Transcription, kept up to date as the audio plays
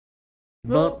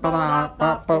Now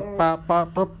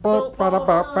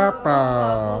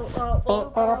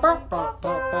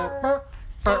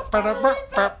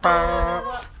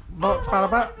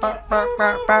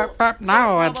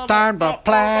it's time to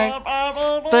play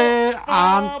the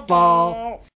Unfold.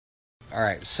 All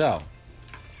right, so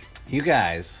you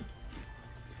guys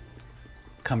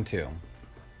come to.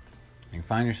 You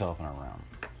find yourself in a room,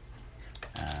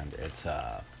 and it's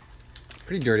a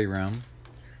pretty dirty room.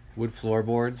 Wood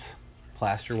floorboards,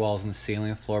 plaster walls in the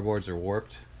ceiling. Floorboards are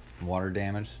warped, water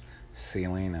damage.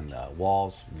 Ceiling and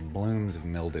walls, blooms of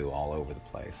mildew all over the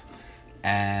place.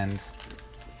 And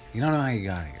you don't know how you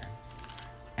got here.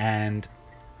 And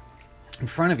in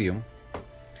front of you,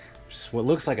 just what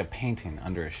looks like a painting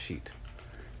under a sheet.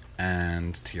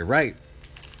 And to your right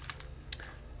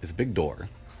is a big door.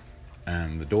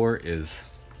 And the door is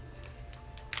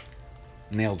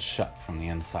nailed shut from the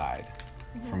inside,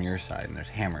 from your side, and there's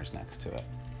hammers next to it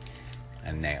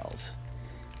and nails.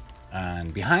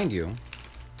 And behind you,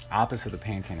 opposite the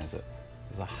painting, is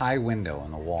a high window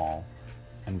in the wall,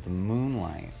 and the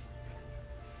moonlight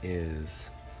is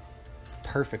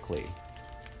perfectly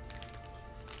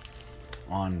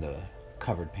on the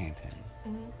covered painting.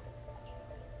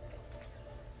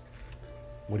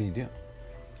 What do you do?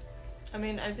 I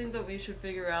mean, I think that we should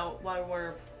figure out why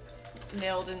we're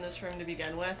nailed in this room to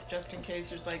begin with, just in case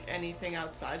there's like anything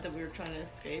outside that we were trying to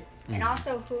escape. And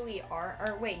also who we are.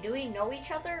 Or wait, do we know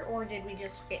each other, or did we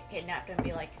just get kidnapped and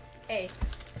be like, hey,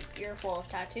 you're full of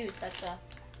tattoos, that's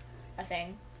a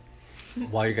thing?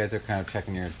 While you guys are kind of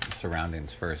checking your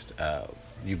surroundings first,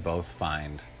 you both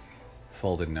find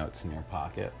folded notes in your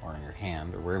pocket or in your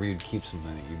hand or wherever you'd keep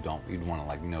something that you'd want to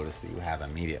like notice that you have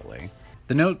immediately.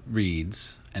 The note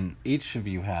reads, and each of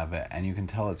you have it, and you can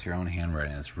tell it's your own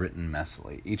handwriting. It's written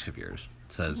messily, each of yours.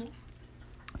 It says,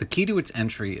 the key to its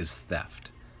entry is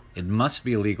theft. It must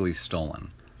be illegally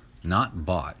stolen, not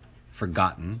bought,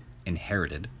 forgotten,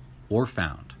 inherited, or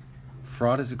found.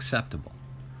 Fraud is acceptable.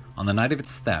 On the night of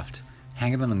its theft,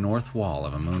 hang it on the north wall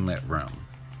of a moonlit room.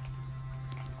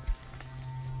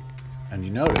 And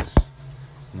you notice,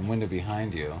 in the window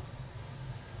behind you,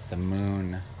 the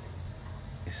moon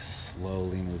is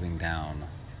slowly moving down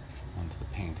onto the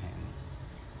painting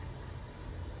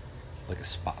like a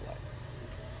spotlight.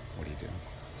 What do you do?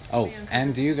 Oh,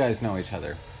 and do you guys know each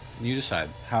other? You decide.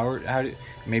 How do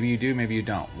maybe you do, maybe you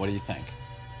don't. What do you think?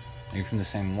 Are you from the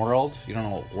same world? You don't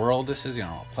know what world this is. You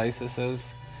don't know what place this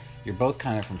is. You're both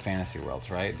kind of from fantasy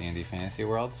worlds, right? D&D fantasy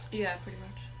worlds. Yeah, pretty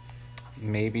much.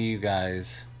 Maybe you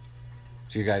guys.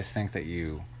 Do you guys think that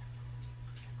you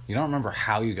don't remember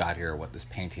how you got here or what this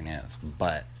painting is,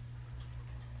 but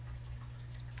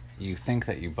you think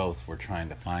that you both were trying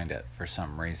to find it for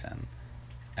some reason.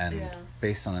 And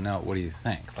based on the note, what do you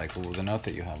think? Like, the note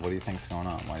that you have, what do you think's going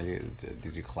on?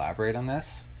 Did you collaborate on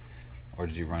this? Or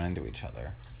did you run into each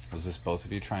other? Was this both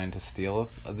of you trying to steal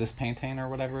this painting or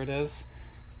whatever it is?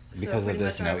 Because so of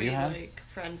this note you had? Like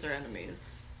friends or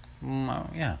enemies?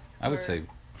 Yeah, I would say.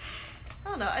 I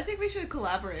don't know. I think we should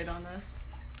collaborate on this.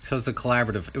 So it's a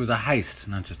collaborative. It was a heist,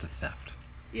 not just a theft.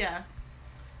 Yeah.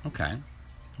 Okay.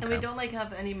 And we don't like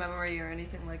have any memory or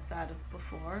anything like that of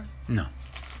before. No.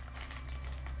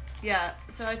 Yeah.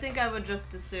 So I think I would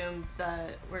just assume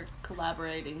that we're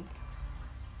collaborating.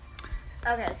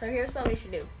 Okay, so here's what we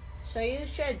should do. So you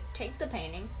should take the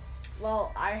painting.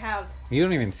 Well, I have... You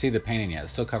don't even see the painting yet.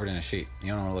 It's still covered in a sheet. You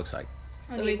don't know what it looks like.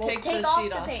 So we take the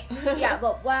sheet off. Yeah,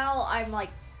 but while I'm, like,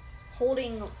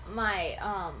 holding my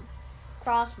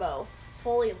crossbow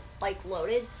fully, like,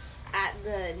 loaded at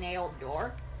the nailed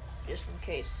door, just in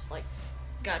case, like...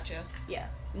 Gotcha. Yeah.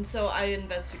 And so I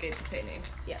investigate the painting.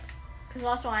 Yeah. Because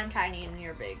also I'm tiny and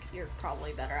you're big. You're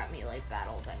probably better at melee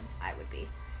battle than I would be.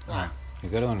 Alright. You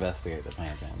go to investigate the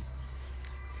painting.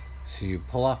 So you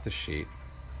pull off the sheet,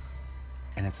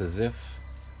 and it's as if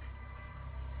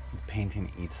the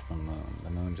painting eats the moon. The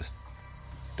moon just,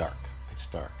 it's dark, pitch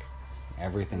dark.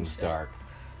 Everything's dark,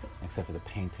 except for the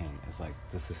painting is like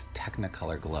just this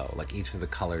technicolor glow. Like each of the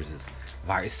colors is,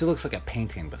 it still looks like a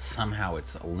painting, but somehow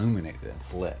it's illuminated,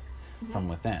 it's lit from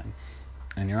within.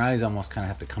 And your eyes almost kind of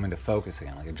have to come into focus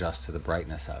again, like adjust to the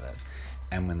brightness of it.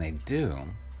 And when they do,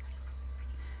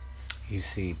 you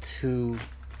see two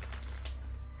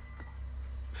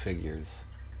figures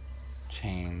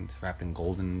chained, wrapped in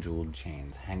golden jeweled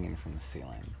chains, hanging from the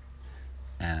ceiling.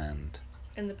 And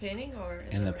in the painting or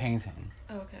in the painting.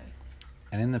 Oh, okay.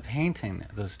 And in the painting,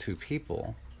 those two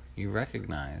people you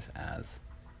recognize as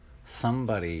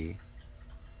somebody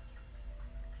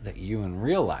that you in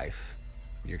real life,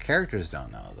 your characters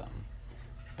don't know them,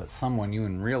 but someone you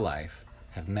in real life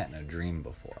have met in a dream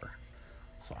before.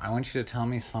 So I want you to tell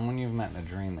me someone you've met in a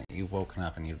dream that you've woken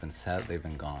up and you've been sad they've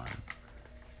been gone.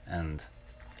 And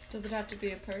Does it have to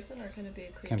be a person or can it be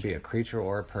a creature? it can be a creature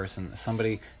or a person,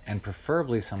 somebody, and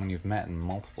preferably someone you've met in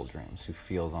multiple dreams who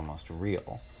feels almost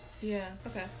real. Yeah,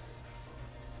 okay.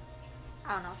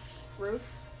 I don't know. Ruth,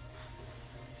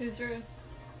 Who's Ruth?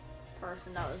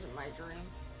 person that was in my dream.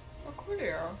 Oh,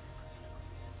 Cordeiro.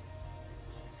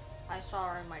 I saw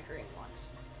her in my dream once.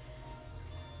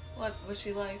 What was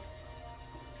she like?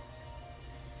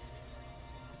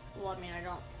 Well, I mean, I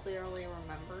don't clearly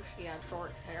remember. She had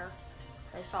short hair.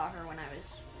 I saw her when I was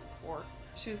 4.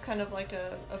 She was kind of like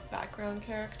a background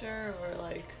character or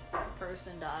like...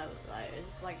 Person that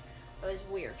it was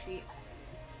weird. She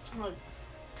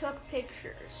took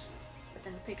pictures, but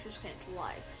then the pictures came to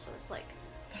life, so it's like...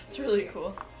 That's really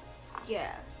cool.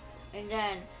 Yeah. And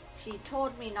then she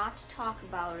told me not to talk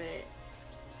about it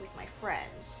with my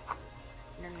friends.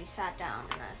 And then we sat down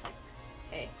and I was like,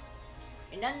 hey.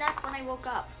 And then that's when I woke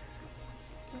up.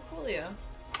 Oh, coolio.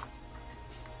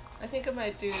 I think I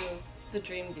might do the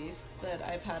Dream Beast that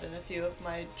I've had in a few of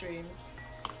my dreams.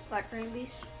 What dream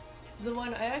beast? The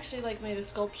one, I actually like made a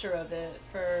sculpture of it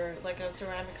for like a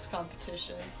ceramics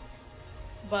competition.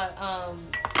 But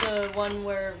the one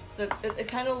where it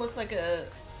kind of looked like a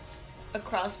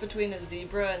cross between a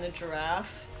zebra and a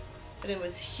giraffe. And it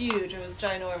was huge, it was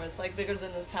ginormous, like bigger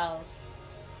than this house.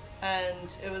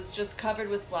 And it was just covered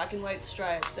with black and white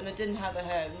stripes, and it didn't have a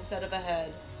head. Instead of a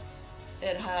head,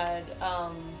 it had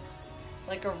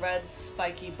like a red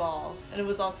spiky ball, and it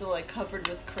was also like covered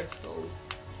with crystals.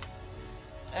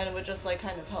 And it would just like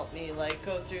kind of help me like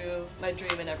go through my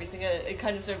dream and everything. It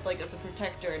kind of served like as a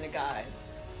protector and a guide.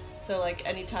 So like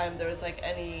anytime there was like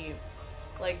any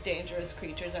like dangerous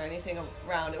creatures or anything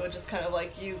around, it would just kind of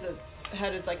like use its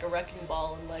head as like a wrecking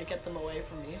ball and like get them away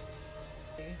from me.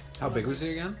 How big was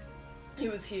he again? He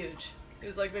was huge. He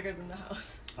was like bigger than the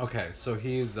house. Okay, so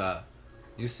he's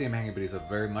you see him hanging, but he's a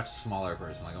very much smaller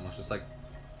person, like almost just like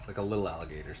a little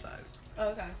alligator sized. Oh,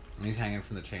 okay. And he's hanging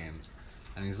from the chains,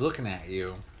 and he's looking at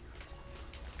you,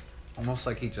 almost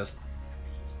like he just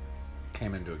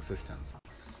came into existence.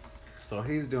 So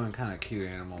he's doing kind of cute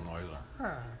animal noise, like,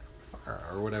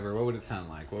 or whatever. What would it sound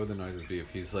like? What would the noises be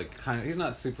if he's like he's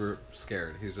not super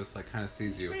scared. He's just like kind of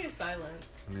sees you. Pretty silent.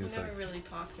 And He he's never like, really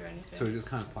talked or anything. so he's just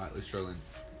kind of quietly struggling.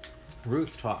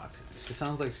 Ruth talked. She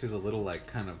sounds like she's a little like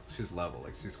she's level,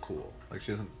 like she's cool. Like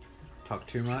she doesn't talk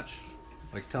too much.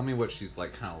 Like tell me what she's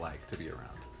like kind of like to be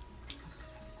around.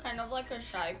 Kind of like a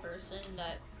shy person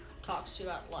that talks to you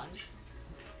at lunch.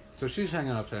 So she's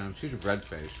hanging upside down. She's red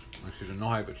faced. Like she's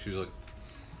annoyed, but she's like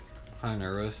kind of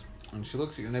nervous. And she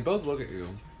looks at you, and they both look at you.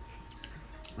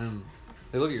 And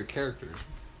they look at your characters.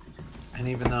 And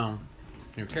even though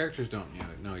your characters don't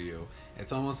know you,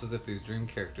 it's almost as if these dream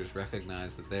characters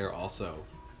recognize that they are also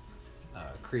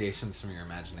creations from your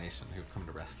imagination who've come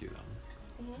to rescue them.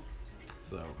 Mm-hmm.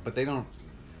 So, but they don't.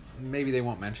 Maybe they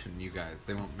won't mention you guys.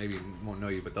 They won't know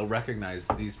you, but they'll recognize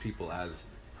these people as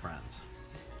friends.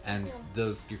 And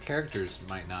your characters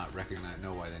might not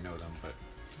know why they know them, but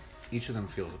each of them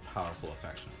feels a powerful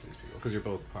affection for these people because you're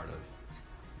both part of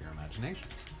your imagination.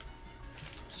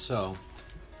 So,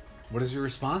 what is your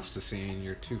response to seeing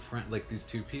your two friends, like these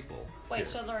two people? Wait, here?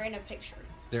 so they're in a picture?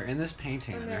 They're in this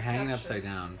painting and they're hanging upside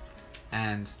down,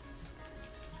 and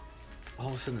all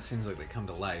of a sudden it seems like they come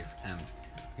to life, and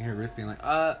you hear Ruth being like,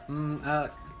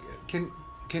 can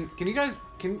you guys,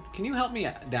 can you help me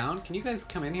down? Can you guys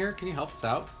come in here? Can you help us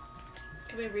out?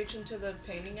 Can we reach into the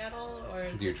painting at all, or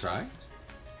Do you try?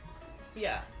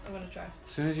 Yeah, I'm gonna try.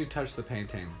 As soon as you touch the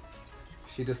painting,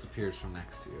 she disappears from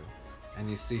next to you,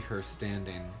 and you see her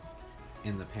standing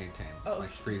in the painting,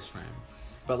 like freeze frame.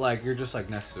 But like you're just like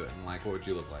next to it, and like, what would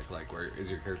you look like? Like, where is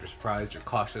your character surprised? You're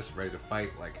cautious, ready to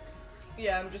fight, like.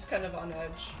 Yeah, I'm just kind of on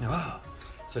edge. Oh.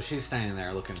 So she's standing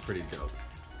there looking pretty dope.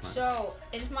 Like, So,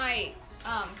 is my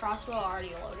crossbow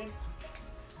already loaded?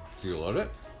 do you load it?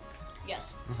 Yes.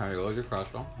 Okay, you load your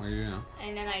crossbow. What do you do now?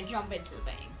 And then I jump into the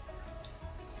painting.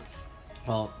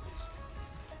 Well,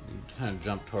 you kind of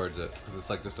jump towards it because it's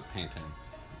like just a painting,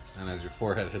 and as your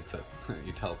forehead hits it,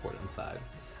 you teleport inside,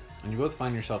 and you both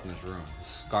find yourself in this room. It's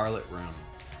a scarlet room,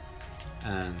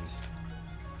 and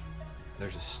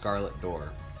there's a scarlet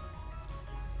door,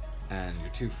 and your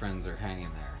two friends are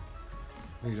hanging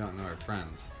there. You don't know are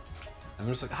friends, and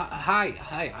they're just like, hi,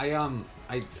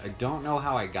 I don't know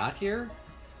how I got here.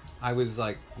 I was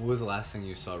like, what was the last thing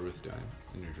you saw Ruth doing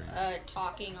in your dream?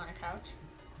 Talking on a couch.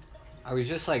 I was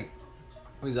just like,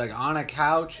 on a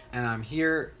couch, and I'm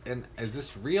here, and is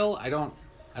this real? I don't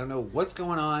know what's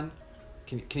going on.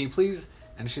 Can you please?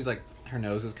 And she's like, her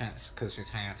nose is kind of, because she's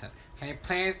hanging outside. can you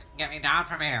please get me down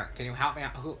from here? Can you help me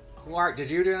out? Did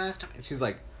you do this? She's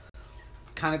like,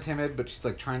 kind of timid, but she's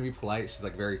like trying to be polite. She's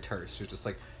like very terse. She's just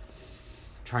like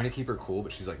trying to keep her cool,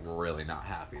 but she's like really not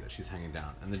happy that she's hanging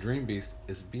down. And the dream beast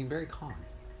is being very calm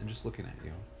and just looking at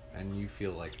you, and you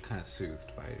feel like kind of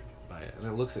soothed by it. And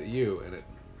it looks at you, and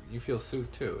you feel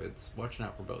soothed too. It's watching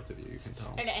out for both of you. You can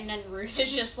tell. And then Ruth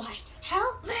is just like,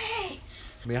 help me!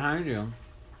 Behind you,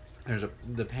 there's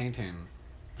the painting,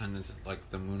 and it's like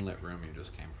the moonlit room you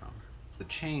just came from. The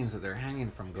chains that they're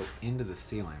hanging from go into the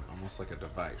ceiling, almost like a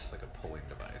device, like a pulling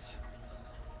device.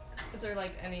 Is there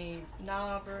like any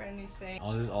knob or anything?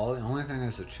 The only thing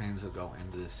is the chains that go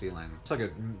into the ceiling. It's like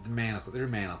a manacle. They're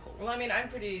manacles. Well, I mean, I'm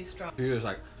pretty strong. So you're just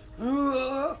like,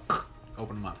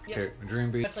 open them up. Yep. Okay,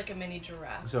 dream beast. Much like a mini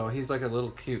giraffe. So he's like a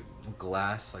little cute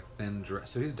glass, like thin giraffe.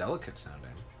 So he's delicate sounding,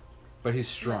 but he's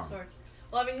strong. Of sorts.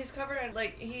 Well, I mean, he's covered in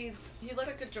like he looks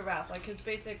like a giraffe. Like his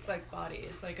basic like body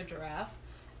is like a giraffe,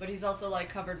 but he's also like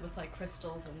covered with like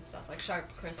crystals and stuff, like sharp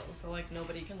crystals. So like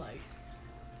nobody can like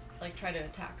try to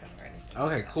attack him or anything.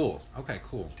 Okay, cool. Okay,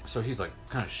 cool. So he's like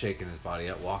kind of shaking his body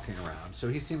out, walking around. So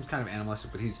he seems kind of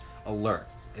animalistic, but he's alert.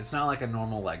 It's not like a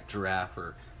normal like giraffe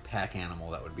or pack animal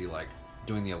that would be like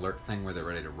doing the alert thing where they're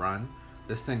ready to run.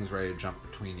 This thing's ready to jump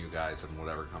between you guys and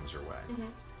whatever comes your way.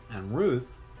 Mm-hmm. And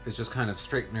Ruth is just kind of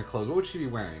straight in her clothes. What would she be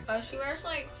wearing? She wears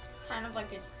like kind of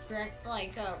like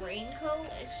a raincoat,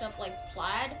 except like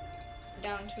plaid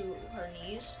down to her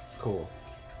knees. Cool.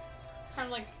 Kind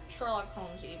of like Sherlock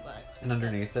Holmesy, but. And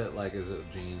underneath it, like, is it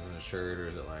jeans and a shirt, or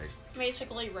is it like?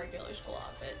 Basically regular school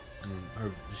outfit.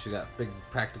 Or she got big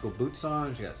practical boots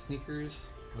on. She got sneakers.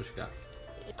 What she got?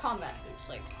 Combat boots,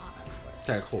 like on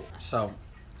underwear. Okay, cool. So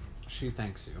she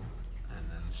thanks you, and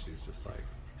then she's just like,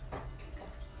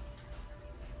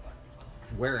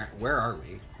 Where are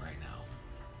we right now?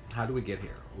 How do we get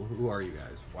here? Who are you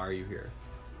guys? Why are you here?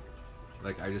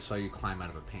 Like, I just saw you climb out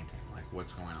of a painting. Like,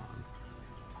 what's going on?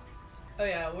 Oh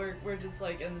yeah, we're just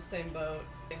like in the same boat.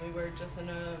 We were just in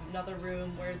another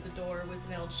room where the door was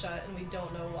nailed shut, and we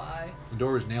don't know why. The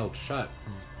door was nailed shut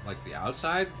from like the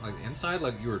outside, like the inside,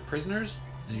 like you were prisoners,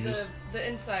 and you the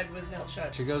inside was nailed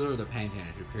shut. She goes over the painting and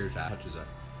she peers out, touches it.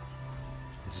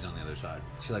 And she's on the other side.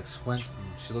 She like squints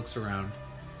and she looks around,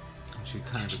 and she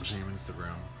kind of examines the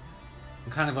room.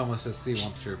 And kind of almost just see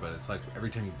Lumpster, but it's like every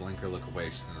time you blink or look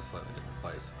away, she's in a slightly different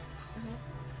place. Mm-hmm.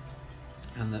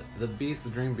 And the beast, the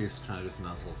dream beast, kind of just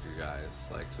nuzzles you guys,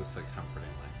 like just like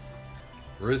comfortingly.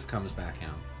 Ruth comes back in,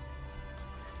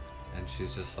 and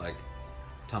she's just like,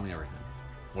 "Tell me everything.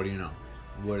 What do you know?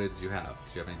 What did you have?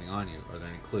 Did you have anything on you? Are there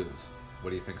any clues? What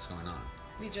do you think's going on?"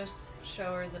 We just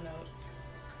show her the notes.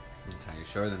 Okay, you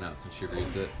show her the notes, and she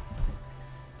reads it.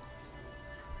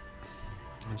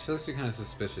 And she looks at you kind of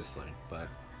suspiciously, but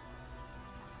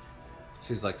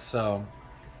she's like, "So,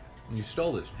 you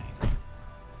stole this painting.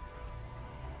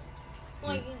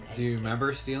 Do you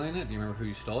remember stealing it? Do you remember who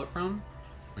you stole it from?"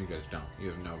 Or you guys don't. You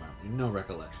have no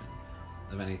recollection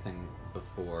of anything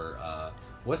before.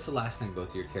 What's the last thing both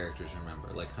of your characters remember?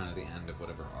 Like, kind of the end of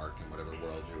whatever arc and whatever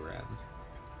world you were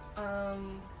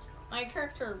in. My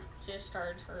character just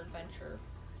started her adventure.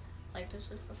 Like, this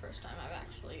is the first time I've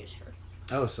actually used her.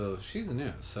 Oh, so she's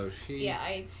new. So she. Yeah,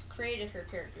 I created her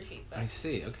character sheet. But I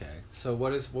see. Okay. So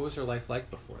what was her life like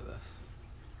before this?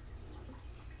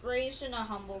 Raised in a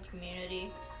humble community,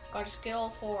 got a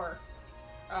skill for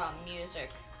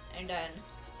music, and then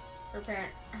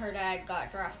her dad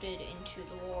got drafted into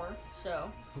the war,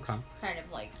 so okay. Kind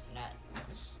of like that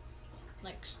was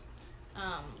like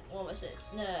what was it,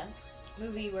 the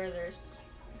movie where there's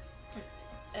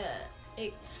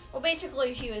well,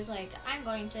 basically she was like, I'm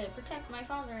going to protect my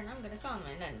father and I'm gonna come,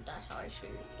 and then that's how I should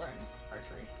learn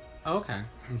archery. Oh, okay.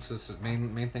 And so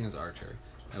main thing is archer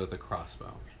with a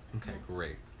crossbow. Okay,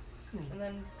 great. And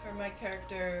then for my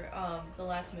character, the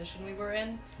last mission we were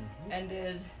in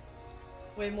ended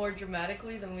way more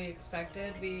dramatically than we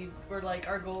expected. We were like,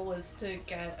 our goal was to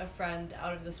get a friend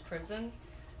out of this prison,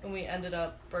 and we ended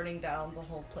up burning down the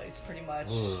whole place pretty much.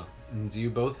 Ugh. Do you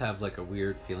both have like a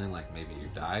weird feeling like maybe you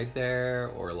died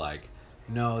there, or like,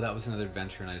 no, that was another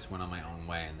adventure and I just went on my own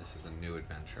way and this is a new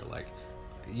adventure? Like,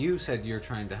 you said your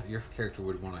character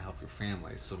would want to help your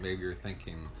family, so maybe you're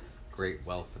thinking great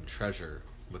wealth and treasure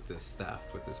with this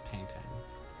theft, with this painting.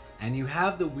 And you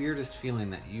have the weirdest feeling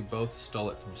that you both stole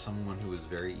it from someone who was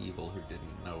very evil, who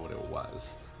didn't know what it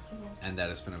was. And that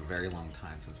it's been a very long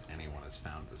time since anyone has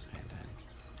found this painting.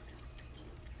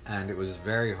 And it was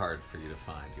very hard for you to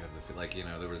find. You have the feel like,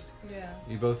 there was... Yeah.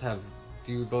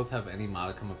 Do you both have any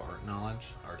modicum of art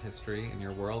knowledge, art history in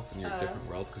your worlds, in your different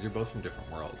worlds? Because you're both from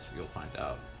different worlds, you'll find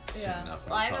out soon enough.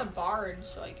 Well, I'm a bard,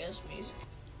 so I guess music.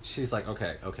 she's like,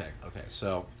 okay.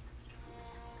 So,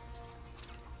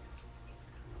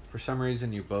 for some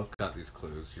reason, you both got these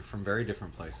clues. You're from very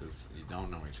different places. You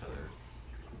don't know each other.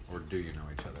 Or do you know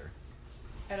each other?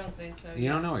 I don't think so. You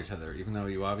don't know each other, even though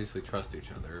you obviously trust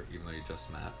each other, even though you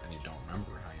just met and you don't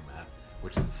remember how you met,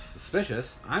 which is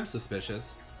suspicious. I'm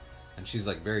suspicious. And she's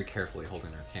like very carefully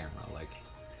holding her camera, like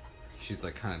she's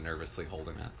like kind of nervously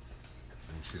holding it,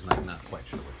 and she's like not quite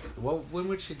sure when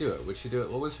would she do it? Would she do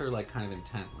it? What was her like kind of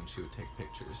intent when she would take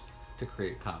pictures to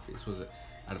create copies? Was it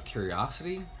out of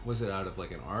curiosity? Was it out of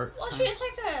like an art? Well, she was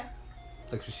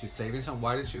like was she saving something?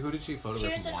 Why did she? Who did she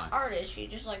photograph? she was and an why? artist. She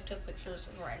just like took pictures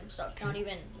of random stuff, not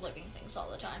even living things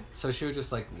all the time. So she would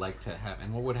just like to have.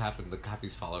 And what would happen? The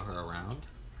copies follow her around.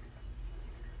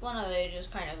 Well, no, they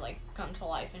just kind of like come to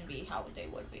life and be how they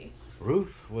would be.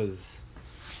 Ruth was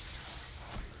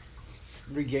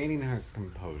regaining her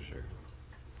composure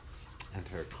and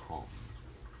her calm.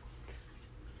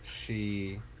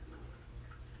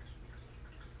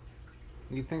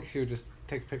 You think she would just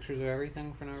take pictures of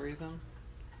everything for no reason?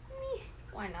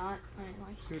 Why not? I mean,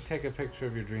 like, She would take a picture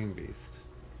of your dream beast.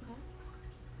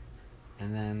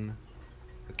 And then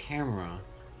the camera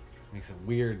makes a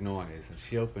weird noise and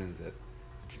she opens it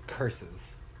and she curses.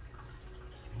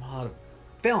 She's like, I'm all out of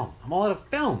film. I'm all out of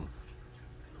film.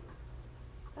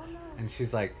 And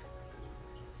she's like,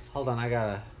 hold on, I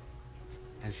gotta.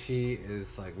 And she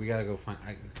is like, we gotta go find.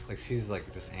 Like, she's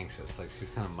like just anxious. Like, she's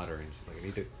kind of muttering. She's like, I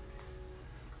need to.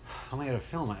 How am I out of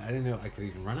film? I didn't know I could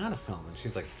even run out of film. And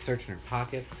she's like searching her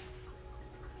pockets.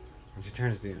 And she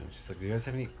turns to you and she's like, do you guys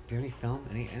have any? Do you have any film?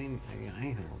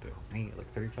 Anything will do. Any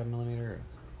like 35 millimeter?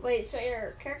 wait, so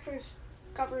your character's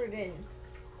covered in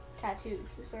tattoos.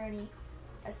 Is there any?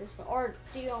 That's just, or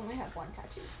do you only have one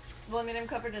tattoo? Well, I mean, I'm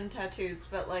covered in tattoos,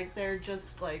 but like they're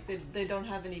just like they don't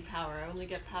have any power. I only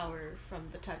get power from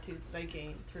the tattoos that I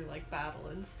gain through like battle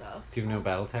and stuff. Do you have no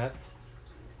battle tats?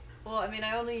 Well, I mean,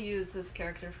 I only used this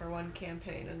character for one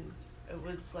campaign, and it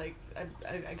was like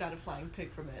I got a flying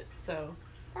pig from it. So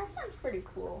That sounds pretty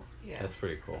cool. yeah, That's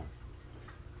pretty cool.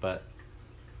 But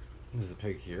is the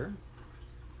pig here?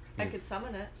 I could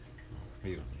summon it.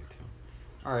 You don't need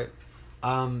to. All right.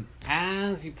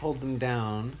 As you pulled them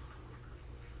down,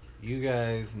 you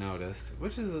guys noticed,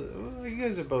 which is, you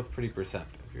guys are both pretty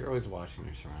perceptive. You're always watching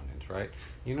your surroundings, right?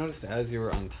 You noticed as you were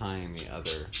untying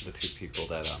the two people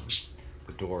that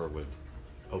the door would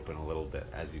open a little bit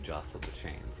as you jostled the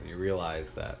chains, and you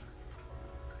realized that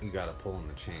you got to pull on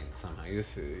the chains somehow.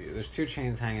 There's two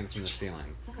chains hanging from the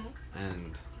ceiling,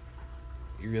 and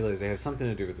you realize they have something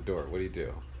to do with the door. What do you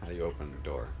do? How do you open the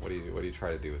door? What do you try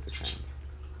to do with the chains?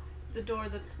 The door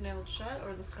that's nailed shut,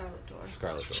 or the scarlet door?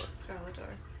 Scarlet door. Scarlet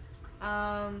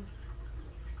door.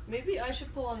 Maybe I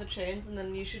should pull on the chains, and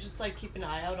then you should just like keep an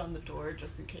eye out on the door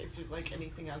just in case there's like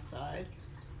anything outside.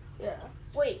 Yeah.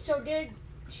 Wait, so did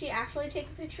she actually take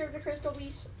a picture of the crystal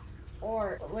beast?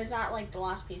 Or was that like the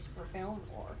last piece of her film?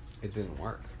 Or It didn't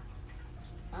work.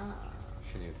 uh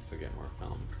She needs to get more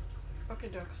film. Okay,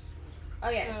 dokes.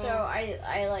 okay, So- so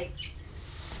I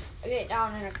get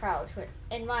down in a crouch,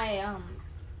 and my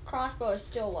crossbow is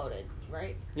still loaded,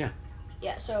 right? Yeah.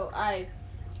 Yeah, so I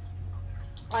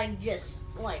just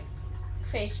like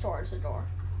face towards the door.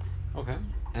 Okay.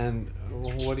 And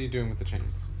what are you doing with the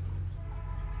chains?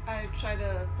 I try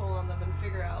to pull on them and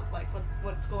figure out like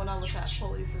what's going on with that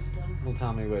pulley system. Well,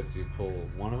 tell me what. Do you pull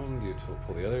one of them? Do you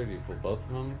pull the other? Do you pull both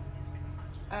of them?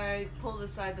 I pull the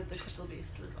side that the crystal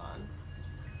beast was on.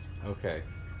 Okay.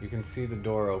 You can see the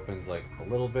door opens like a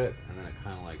little bit, and then it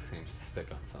kind of like seems to stick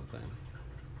on something.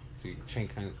 So the chain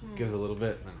kind of gives a little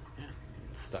bit, and then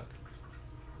it's stuck.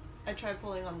 I try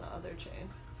pulling on the other chain.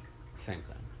 Same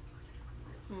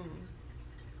thing.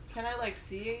 Can I like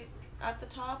see at the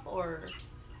top, or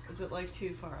is it like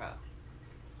too far up?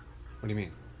 What do you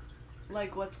mean?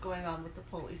 Like what's going on with the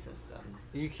pulley system?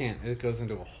 You can't. It goes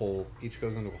into a hole. Each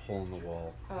goes into a hole in the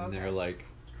wall, Oh, and okay. they're like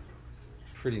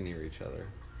pretty near each other.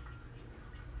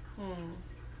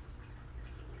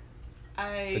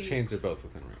 The chains are both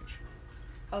within range.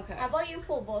 Okay. How about you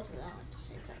pull both of them at the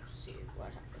same time to see what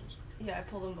happens? Yeah, I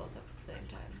pull them both at the same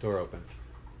time. Door opens.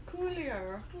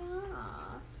 Coolio.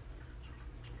 Yes.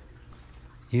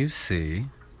 You see,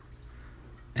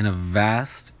 in a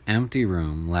vast, empty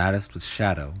room latticed with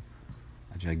shadow,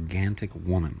 a gigantic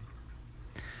woman.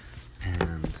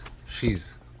 And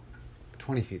she's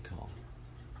 20 feet tall.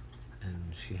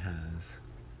 And she has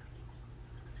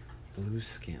blue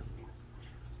skin.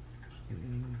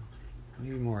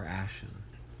 Maybe more ashen.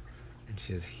 And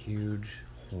she has huge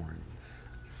horns.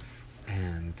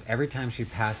 And every time she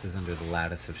passes under the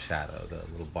lattice of shadow, the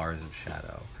little bars of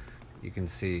shadow, you can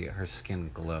see her skin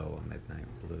glow a midnight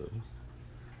blue.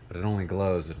 but it only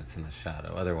glows when it's in the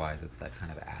shadow. Otherwise, it's that kind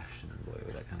of ashen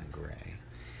blue, that kind of gray.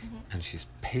 And she's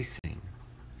pacing,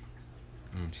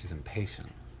 and she's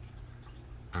impatient.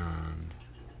 And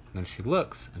then she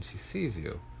looks, and she sees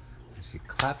you, and she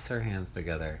claps her hands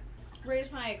together.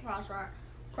 Raise my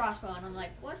crossbow, and I'm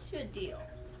like, what's your deal?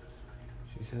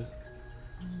 She says,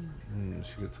 and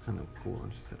she gets kind of cool,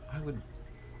 and she said, I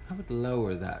would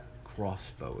lower that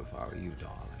crossbow if I were you,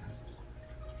 darling.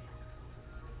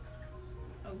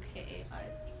 Okay, I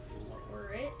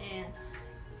lower it, and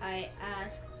I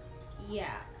ask,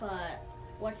 yeah, but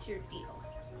what's your deal?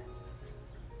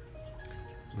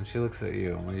 When she looks at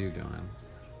you, what are you doing?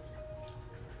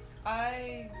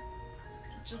 I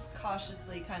just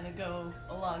cautiously kind of go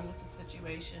along with the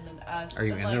situation and ask. Are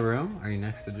you and, in like, the room? Are you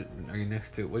next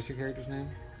to? What's your character's name?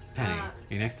 Penny. Are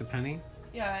you next to Penny?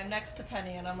 Yeah, I'm next to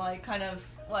Penny, and I'm like kind of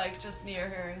like just near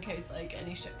her in case like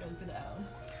any shit goes down.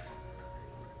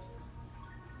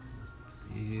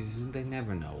 They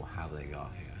never know how they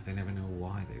got here. They never know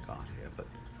why they got here. But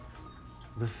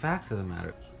the fact of the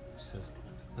matter, she says,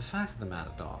 the fact of the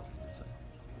matter, darling, is that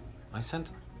I sent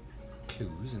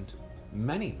clues into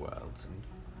many worlds, and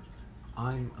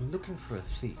I'm looking for a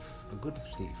thief, a good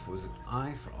thief who has an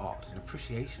eye for art, an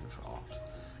appreciation for art.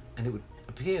 And it would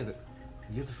appear that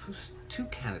you're the first two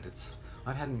candidates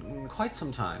I've had in quite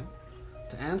some time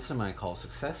to answer my call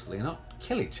successfully and not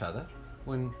kill each other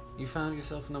when you found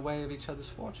yourself in the way of each other's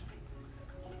fortune.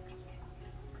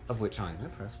 Of which I'm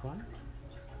impressed by.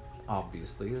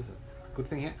 Obviously, there's a good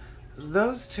thing here.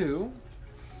 Those two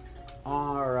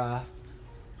are,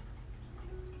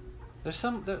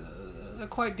 they're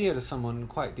quite dear to someone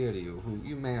quite dear to you, who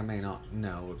you may or may not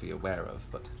know or be aware of,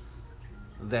 but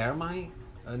they're my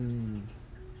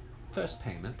first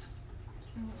payment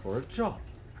for a job.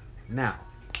 Now,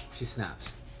 she snaps.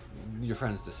 Your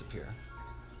friends disappear.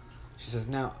 She says,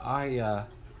 now, I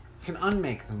can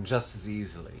unmake them just as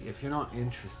easily if you're not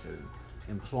interested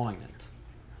in employment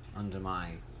under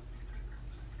my...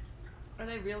 Are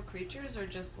they real creatures or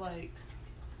just like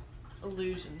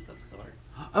illusions of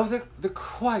sorts? Oh, they're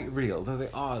quite real, though they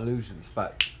are illusions,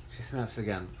 but she snaps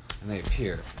again, and they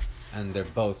appear, and they're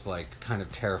both, like, kind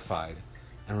of terrified,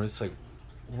 and we're just like,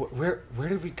 where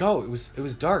did we go? It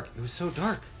was dark. It was so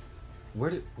dark.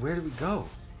 Where did we go?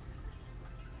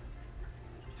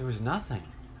 There was nothing.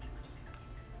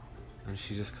 And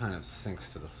she just kind of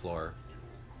sinks to the floor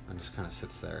and just kind of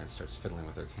sits there and starts fiddling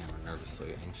with her camera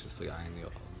nervously, anxiously eyeing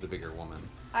the bigger woman.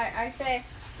 I say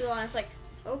to the one that's like,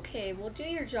 okay, we'll do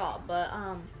your job, but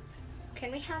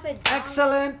can we have a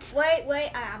Excellent!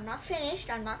 Wait, I'm not finished.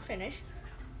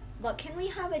 But can we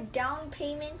have a down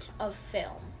payment of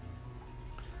film?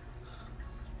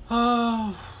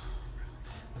 Oh,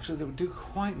 actually, that would do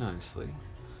quite nicely,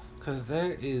 because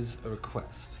there is a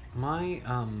request. My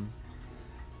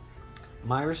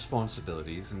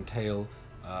responsibilities entail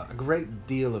a great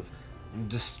deal of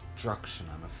destruction,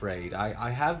 I'm afraid. I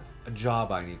have a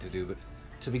job I need to do, but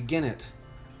to begin it,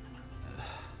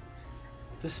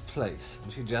 this place,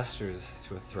 and she gestures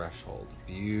to a threshold,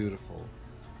 beautiful,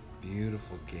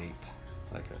 beautiful gate,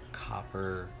 like a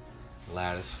copper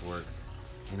lattice work,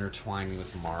 intertwining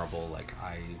with marble like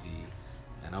ivy,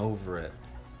 and over it,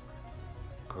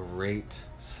 great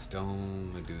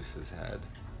stone Medusa's head,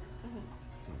 and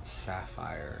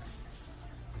sapphire.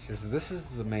 She says, this is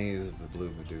the maze of the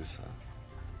Blue Medusa.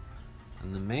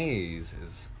 And the maze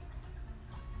is,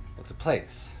 it's a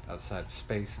place outside of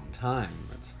space and time.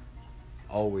 It's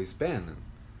always been.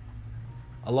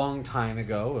 A long time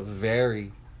ago, a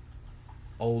very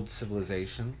old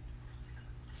civilization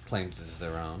claimed it as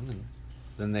their own, and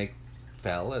then they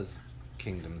fell, as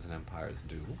kingdoms and empires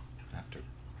do, after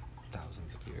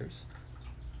thousands of years.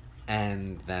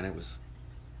 And then it was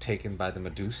taken by the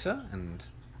Medusa, and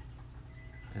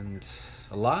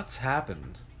a lot's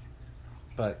happened,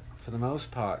 but for the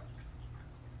most part,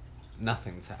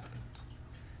 nothing's happened.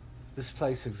 This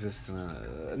place exists in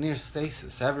a near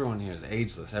stasis. Everyone here is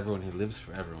ageless. Everyone here lives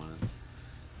for everyone,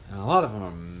 and a lot of them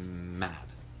are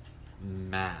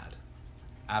mad,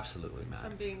 absolutely mad.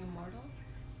 From being immortal?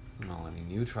 Well, I mean,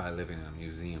 you try living in a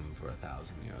museum for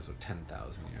 1,000 years, or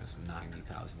 10,000 years, or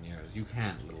 90,000 years. You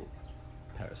can't, little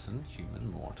person,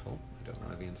 human, mortal. I don't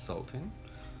want to be insulting.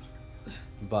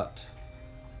 But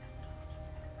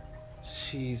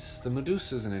the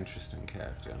Medusa's an interesting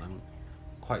character, and I'm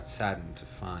quite saddened to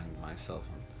find myself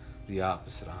on the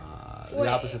opposite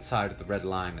side of the red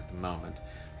line at the moment.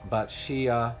 But she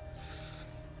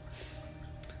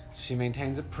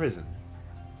maintains a prison.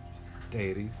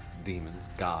 Deities, demons,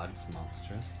 gods,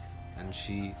 monsters, and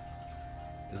she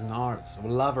is an artist, a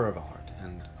lover of art,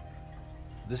 and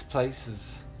this place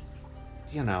is,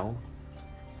 you know,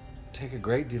 take a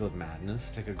great deal of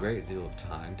madness, take a great deal of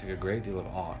time, take a great deal of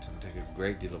art, and take a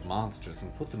great deal of monsters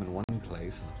and put them in one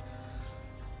place.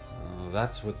 And,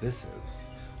 that's what this is.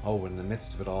 Oh, in the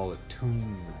midst of it all, a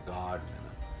tomb and a garden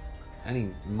and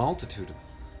any multitude of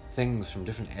things from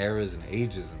different eras and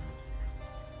ages and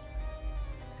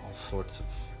all sorts of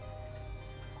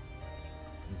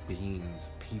beings,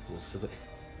 people, it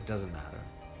doesn't matter.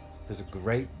 There's a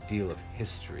great deal of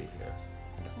history here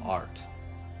and art.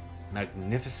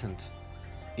 Magnificent,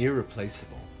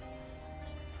 irreplaceable.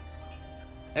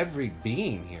 Every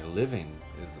being here living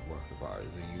is a work of art,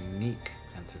 is a unique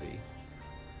entity.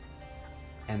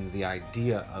 And the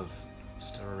idea of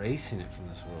just erasing it from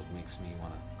this world makes me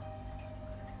want to...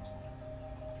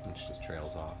 And she just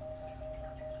trails off.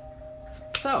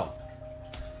 So,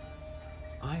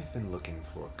 I've been looking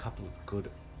for a couple of good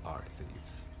art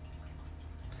thieves.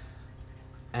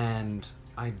 And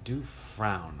I do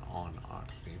frown on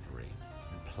art thievery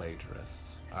and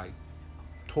plagiarists. I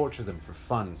torture them for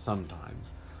fun sometimes,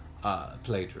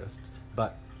 plagiarists,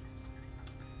 but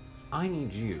I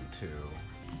need you to...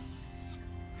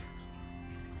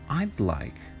 I'd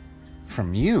like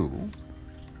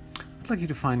you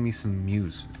to find me some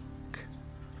music.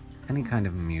 Any kind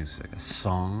of music. A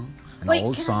song, an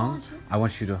old song. I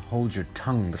want you to hold your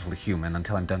tongue, little human,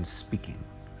 until I'm done speaking.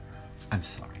 I'm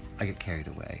sorry. I get carried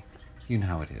away. You know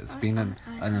how it is. Being an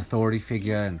authority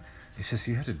figure, and it's just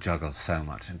you have to juggle so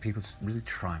much, and people just really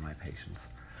try my patience.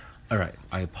 All right,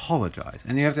 I apologize.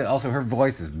 And you have to also, her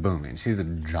voice is booming. She's a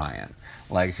giant.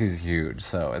 Like, she's huge,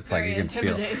 so it's Very like you can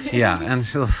feel. intimidating. Yeah, and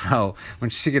so when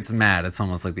she gets mad, it's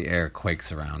almost like the air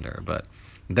quakes around her. But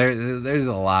there's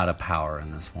a lot of power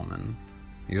in this woman.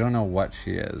 You don't know what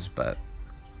she is, but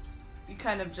You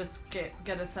kind of just get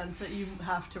a sense that you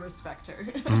have to respect her.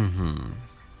 mm-hmm.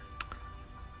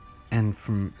 And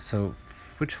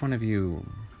which one of you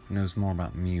knows more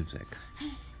about music?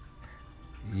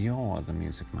 You're the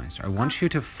music meister. I want you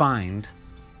to find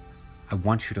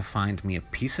me a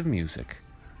piece of music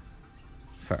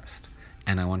first,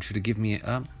 and I want you to give me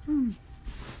an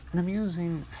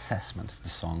amusing assessment of the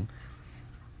song,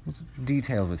 with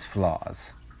detail of its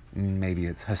flaws, maybe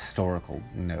its historical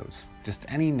notes, just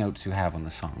any notes you have on the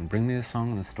song. Bring me the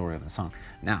song and the story of the song.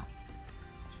 Now,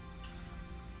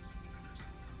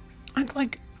 I'd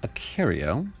like a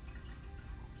curio,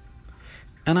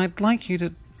 and I'd like you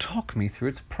to talk me through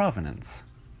its provenance.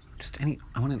 I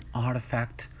want an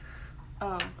artifact.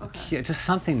 Oh, okay. Yeah, just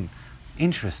something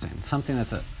interesting, something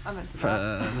that's I'm into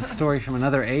that. a story from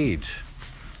another age,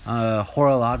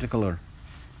 horological or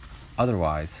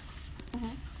otherwise. Mm-hmm.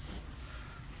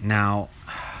 Now,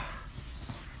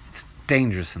 it's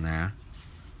dangerous in there.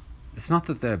 It's not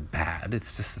that they're bad,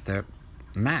 it's just that they're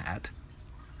mad,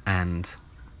 and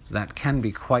that can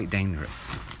be quite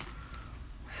dangerous.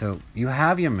 So, you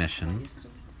have your mission.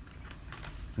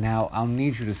 Now, I'll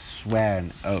need you to swear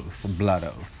an oath, a blood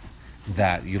oath,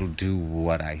 that you'll do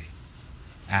what I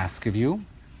ask of you.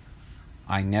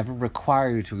 I never require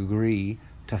you to agree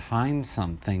to find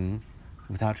something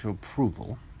without your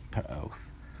approval, per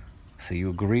oath. So you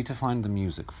agree to find the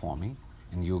music for me,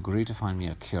 and you agree to find me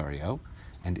a curio,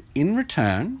 and in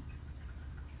return,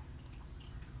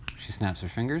 she snaps her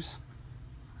fingers,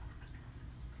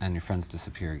 and your friends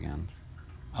disappear again.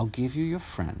 I'll give you your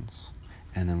friends,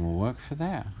 and then we'll work for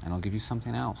there, and I'll give you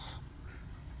something else.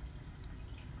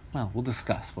 Well, we'll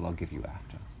discuss what I'll give you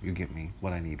after. You give me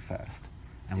what I need first,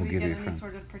 and Do we'll we give get you a any friend.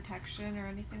 sort of protection or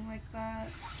anything like that?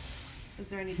 Is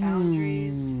there any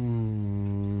boundaries?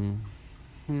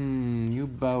 You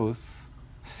both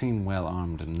seem well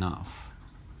armed enough,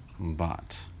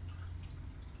 but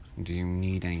do you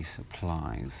need any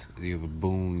supplies? Do you have a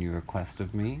boon you request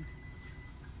of me?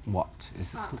 What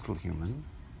is this little human?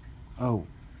 Oh,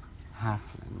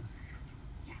 halfling.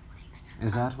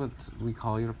 Is that what we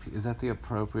call your... Is that the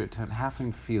appropriate term?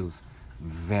 Halfling feels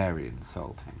very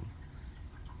insulting.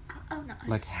 Oh, no.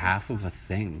 Like half of a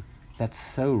thing. That's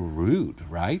so rude,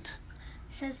 right?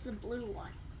 It says the blue one.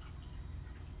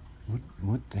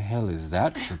 What the hell is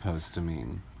that supposed to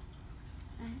mean?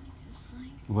 It's like...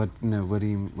 What do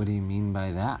you mean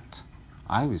by that?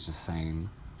 I was just saying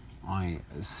I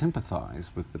sympathize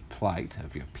with the plight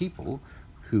of your people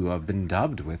who have been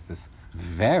dubbed with this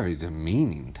very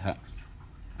demeaning term.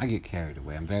 I get carried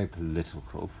away. I'm very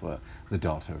political for the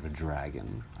daughter of a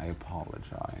dragon. I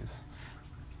apologize.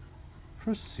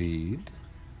 Proceed.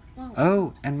 Well,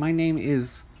 Oh, and my name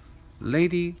is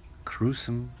Lady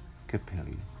Crusum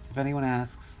Capilli. If anyone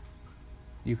asks,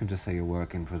 you can just say you're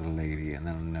working for the lady and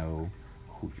they'll know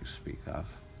who you speak of.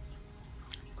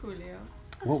 Coolio.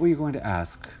 What were you going to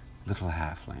ask, little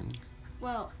halfling?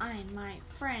 well, my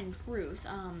friend Ruth,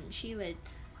 she would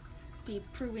be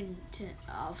proven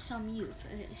of some use.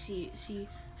 She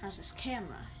has this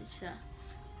camera. It's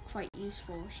quite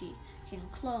useful. She can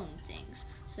clone things,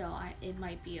 so it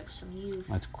might be of some use.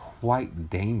 That's quite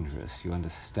dangerous. You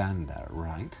understand that,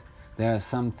 right? There are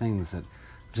some things that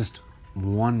just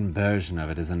one version of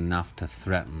it is enough to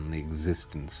threaten the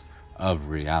existence of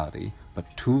reality, but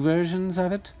two versions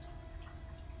of it?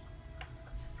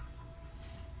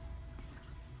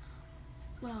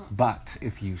 Well, but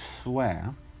if you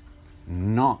swear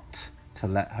not to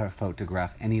let her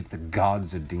photograph any of the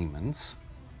gods or demons,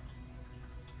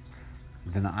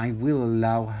 then I will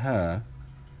allow her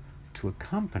to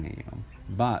accompany you.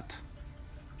 But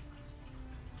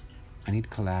I need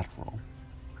collateral.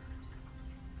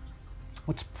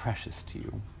 What's precious to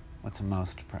you? What's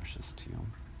most precious to you?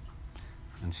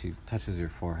 And she touches your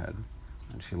forehead,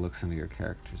 and she looks into your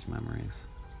character's memories.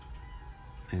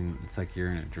 And it's like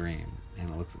you're in a dream. And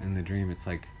it looks, in the dream, it's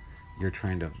like you're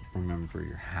trying to remember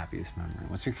your happiest memory.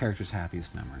 What's your character's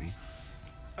happiest memory?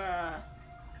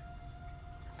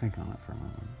 Think on it for a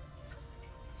moment.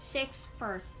 6th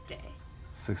birthday.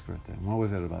 6th birthday. What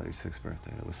was it about your 6th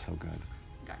birthday that was so good?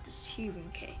 Got this human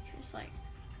cake. It's like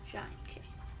giant cake.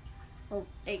 Well,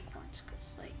 acorns,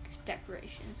 cause like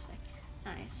decorations,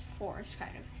 like nice forest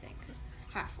kind of thing. Cause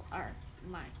half our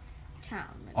my town.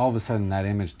 All of a sudden, that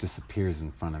image disappears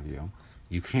in front of you.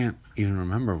 You can't even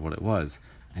remember what it was.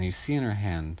 And you see in her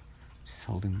hand, she's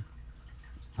holding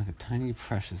like a tiny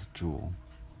precious jewel.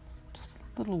 Just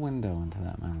a little window into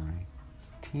that memory.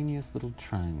 This teeniest little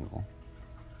triangle.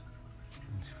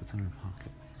 And she puts it in her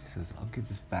pocket. She says, I'll give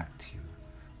this back to you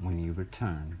when you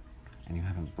return and you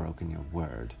haven't broken your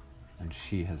word and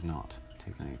she has not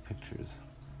taken any pictures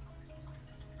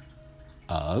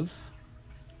of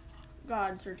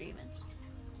gods or demons.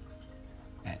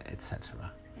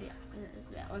 Etc. Yeah,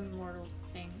 immortal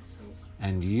things.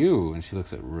 And you, and she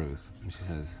looks at Ruth, and she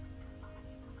says,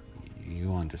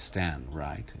 you understand,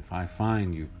 right? If I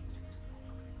find you've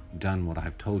done what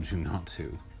I've told you not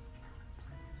to.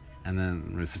 And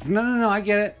then Ruth says, no, I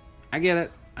get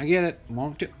it.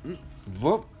 Won't do.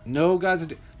 Whoop. No, guys,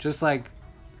 just like,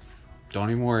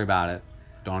 don't even worry about it.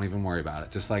 Don't even worry about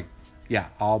it. Just like, yeah,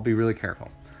 I'll be really careful.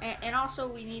 And also,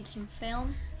 we need some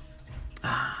film.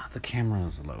 The camera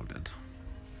is loaded.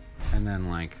 And then,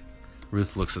 like,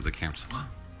 Ruth looks at the camera and says, wow,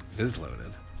 it is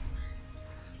loaded.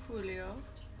 Julio.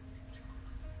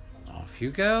 Off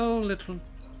you go, little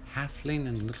halfling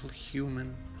and little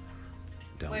human.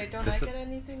 Wait, don't I get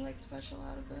anything, like, special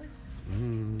out of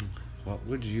this? What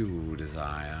would you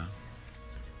desire?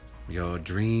 Your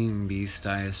dream beast,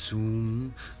 I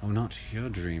assume. Oh, not your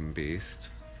dream beast.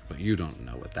 But you don't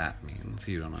know what that means.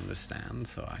 You don't understand,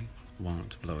 so I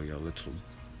won't blow your little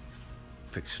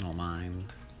fictional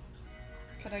mind.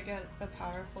 Could I get a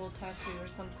powerful tattoo or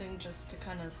something just to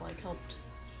kind of like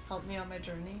help me on my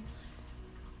journey?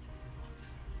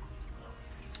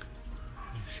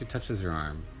 She touches your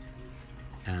arm,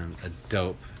 and a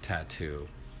dope tattoo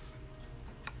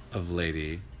of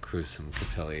Lady Crusum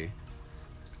Capilli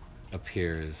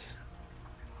appears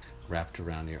wrapped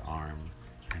around your arm,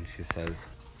 and she says,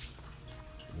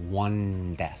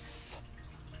 one death.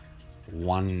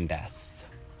 One death.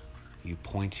 You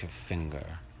point your finger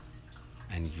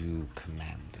and you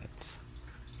command it.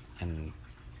 And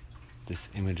this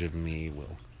image of me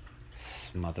will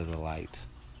smother the light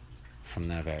from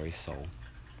their very soul.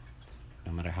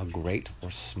 No matter how great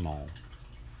or small,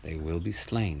 they will be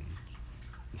slain.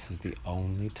 This is the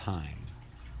only time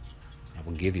I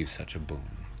will give you such a boon.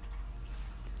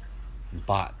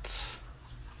 But,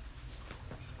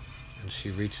 and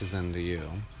she reaches into you,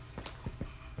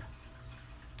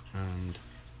 and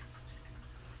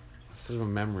instead of a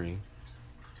memory,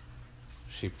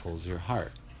 she pulls your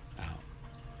heart out.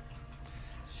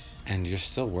 And you're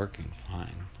still working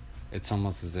fine. It's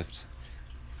almost as if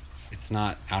it's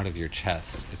not out of your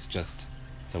chest,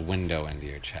 it's a window into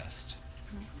your chest.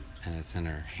 And it's in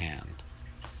her hand.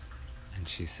 And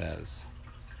she says,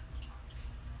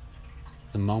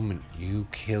 the moment you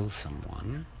kill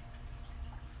someone,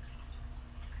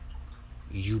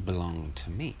 you belong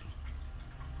to me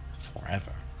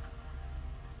forever,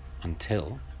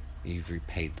 until you've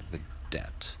repaid the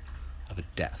debt of a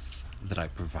death that I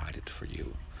provided for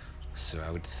you. So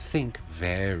I would think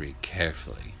very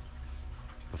carefully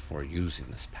before using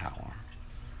this power,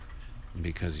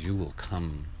 because you will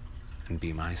come and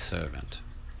be my servant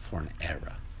for an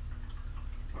era.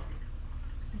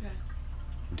 Okay.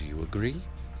 Do you agree?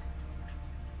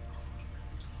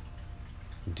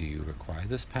 Do you require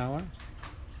this power?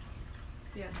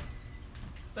 Yes.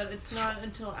 But it's not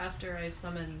until after I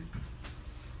summon...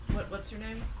 What's your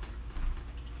name?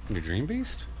 Your dream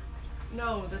beast?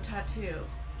 No, the tattoo.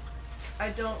 I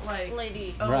don't like.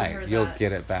 Lady. Oh, I Right, heard you'll that.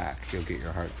 get it back. You'll get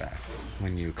your heart back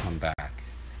when you come back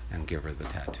and give her the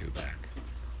tattoo back.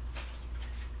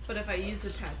 But if I use the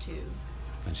tattoo,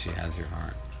 Then she has your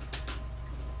heart.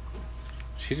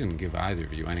 She didn't give either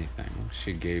of you anything.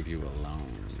 She gave you a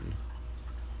loan.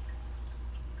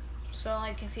 So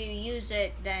like if you use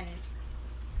it, then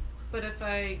but if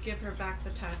I give her back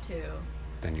the tattoo,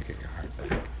 Then you get your heart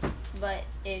back. but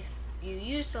if you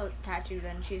use the tattoo,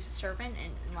 then she's a servant,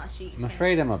 and unless you. I'm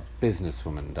afraid I'm a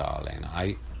businesswoman, darling.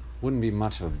 I wouldn't be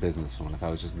much of a businesswoman if I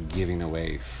was just giving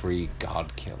away free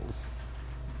god kills.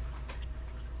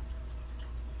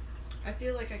 I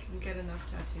feel like I can get enough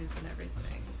tattoos and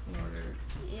everything in order.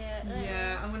 Yeah.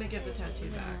 Yeah, I'm gonna give the tattoo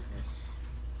back.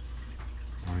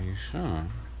 Are you sure?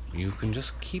 You can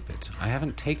just keep it. I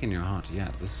haven't taken your heart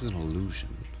yet. This is an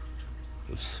illusion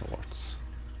of sorts.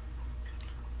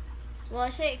 Well, I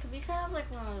say it could be kind of like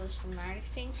one of those dramatic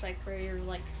things, like where you're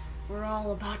like, we're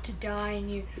all about to die, and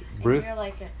you're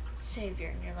like a savior,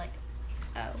 and you're like,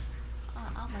 oh,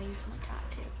 I'm gonna use my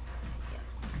tattoo.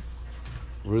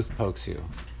 Ruth pokes you.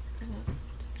 Mm-hmm.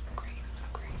 Agree.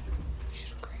 You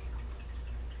should agree.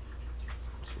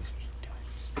 She whispers, do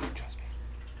it. Trust me.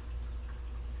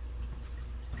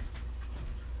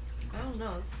 I don't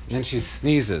know. And then she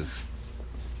sneezes.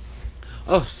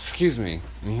 Oh, excuse me.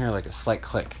 And you hear like a slight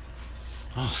click.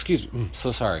 Oh, excuse me.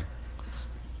 So sorry.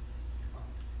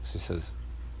 She says,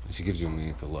 and she gives you a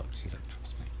meaningful look. She's like,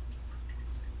 trust me.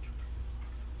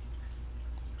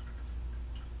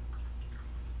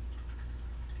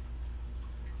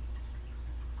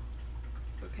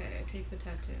 Okay, I take the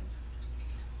tattoo.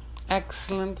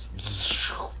 Excellent.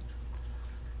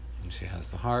 And she has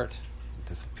the heart. It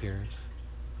disappears.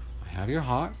 I have your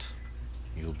heart.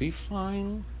 You'll be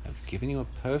fine. I've given you a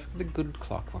perfectly good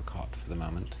clockwork heart for the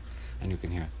moment. And you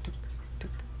can hear tick,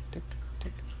 tick, tick,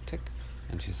 tick, tick.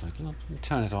 And she's like,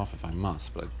 turn it off if I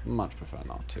must, but I'd much prefer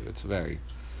not to.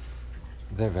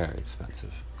 They're very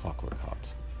expensive clockwork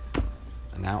hearts.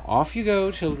 And now off you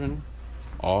go, children.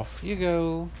 Off you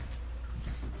go.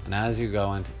 And as you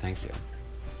go into, thank you.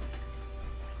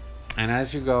 And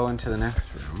as you go into the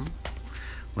next room,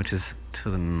 which is to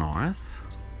the north,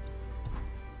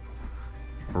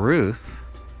 Ruth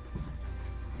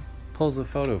pulls a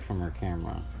photo from her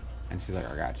camera. And she's like,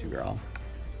 I got you, girl.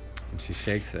 And she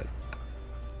shakes it.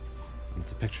 And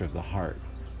it's a picture of the heart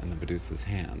in the Medusa's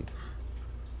hand.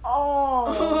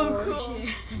 Oh, shit.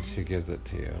 And she gives it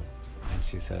to you. And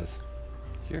she says,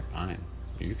 you're fine.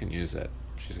 You can use it.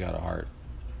 She's got a heart.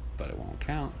 But it won't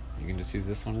count. You can just use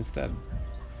this one instead.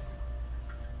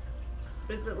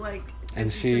 Is it like And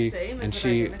is it she the same? and Is it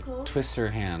she identical? twists her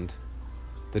hand.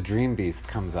 The dream beast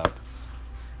comes up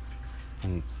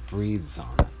and breathes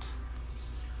on it.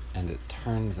 And it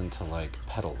turns into like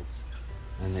petals.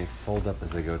 And they fold up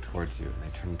as they go towards you, and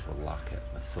they turn into a locket.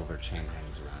 A silver chain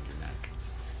hangs around your neck.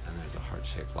 And there's a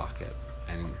heart-shaped locket.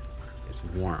 And it's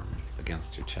warm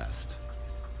against your chest.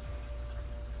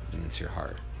 And it's your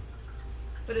heart.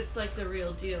 But it's like the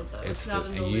real deal, though. It's not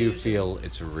an you illusion. feel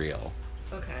it's real.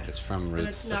 Okay. It's from And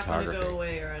Ruth's it's not photography. gonna go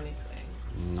away or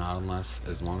anything. Not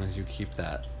as long as you keep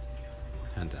that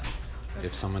hand down. Okay.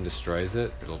 If someone destroys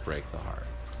it, it'll break the heart.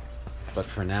 But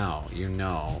for now, you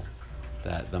know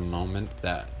that the moment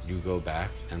that you go back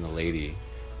and the lady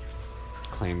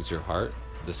claims your heart,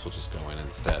 this will just go in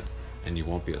instead, and you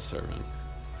won't be a servant.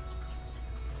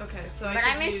 Okay, so But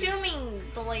I'm assuming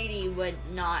the lady would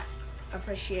not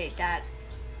appreciate that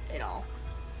at all.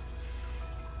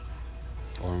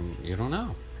 Or you don't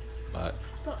know. But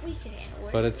we can handle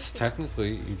it. But it's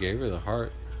technically, you gave her the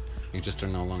heart. You just are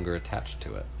no longer attached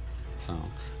to it. So,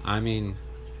 I mean,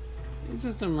 it's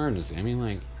just an emergency. I mean,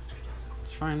 like,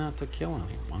 try not to kill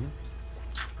anyone.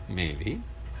 Maybe.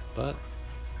 But,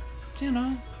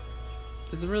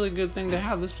 it's a really good thing to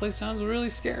have. This place sounds really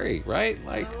scary, right?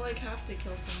 Like, I'll have to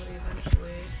kill somebody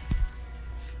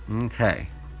eventually. okay.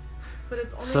 But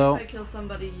it's only So- if I kill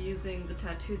somebody using the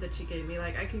tattoo that she gave me.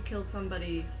 Like, I could kill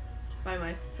somebody by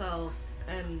myself,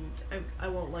 and I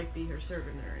won't, be her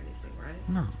servant or anything, right?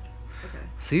 No. Okay.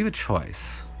 So you have a choice.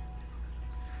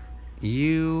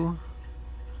 You...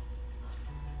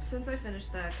 Since I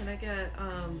finished that, can I get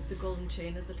the golden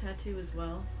chain as a tattoo as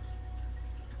well?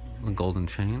 The golden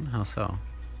chain? How so?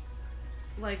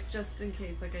 Just in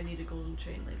case, I need a golden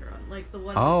chain later on. Like, the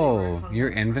one that they wear Oh, in Hong your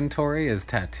Kong. inventory is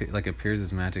appears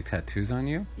as magic tattoos on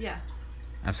you? Yeah.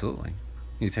 Absolutely.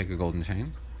 You take a golden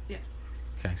chain? Yeah.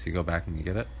 Okay, so you go back and you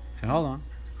get it. Say, hold on.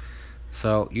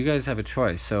 So you guys have a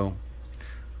choice. So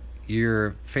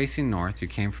you're facing north. You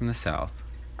came from the south.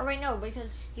 Or wait, no,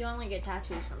 because you only get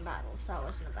tattoos from battles, so that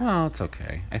wasn't a battle. Well, it's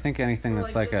okay. I think anything Or,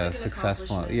 that's like, like just a like an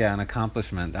successful, accomplishment. an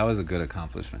accomplishment. That was a good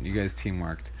accomplishment. You guys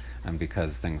teamworked, and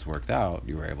because things worked out,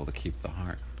 you were able to keep the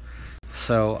heart.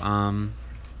 So,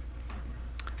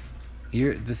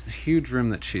 this huge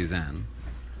room that she's in.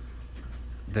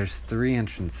 There's 3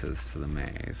 entrances to the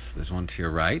maze. There's one to your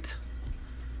right,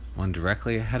 one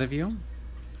directly ahead of you,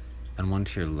 and one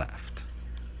to your left.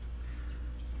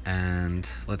 And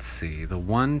let's see, the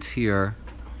one to your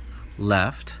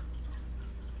left,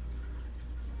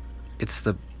 it's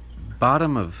the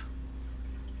bottom of,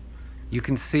 you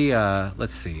can see,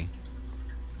 let's see,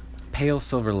 pale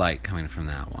silver light coming from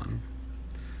that one.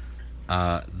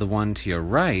 The one to your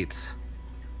right,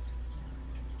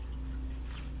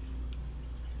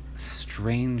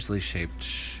 strangely shaped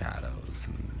shadows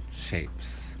and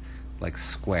shapes, like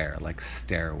square, like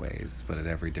stairways, but at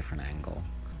every different angle.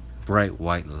 Bright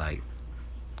white light.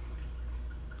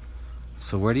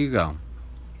 So where do you go?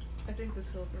 I think the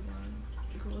silver one.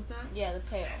 You cool with that? Yeah, the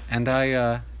pale. And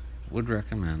I would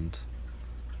recommend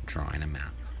drawing a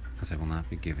map, because I will not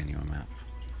be giving you a map.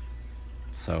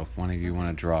 So if one of you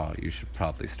want to draw, you should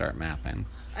probably start mapping.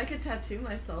 I could tattoo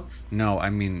myself. No,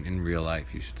 I mean in real life,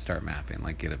 you should start mapping.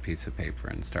 Like get a piece of paper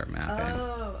and start mapping.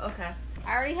 Oh, okay.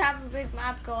 I already have a big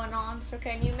map going on, so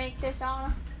can you make this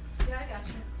on? Yeah, I got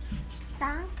you.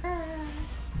 Danke.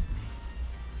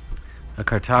 A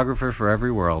cartographer for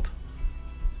every world.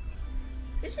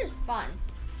 This is fun.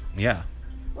 Yeah,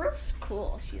 Ruth's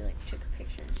cool. She took a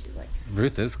picture and she's like,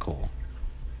 Ruth is cool.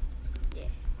 yeah,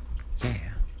 Yeah.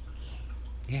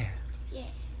 Yeah. yeah,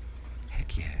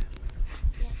 Heck yeah.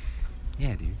 yeah,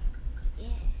 Yeah, dude. yeah.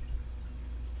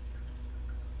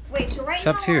 Wait, so right It's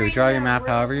now up to you. we're in Draw the your map room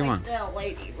however you with want. The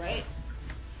lady, right?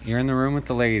 You're in the room with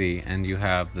the lady, and you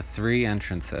have the 3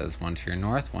 entrances. One to your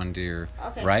north, one to your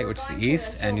Okay, so right, we're which is the going to the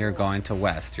east, and you're silver going to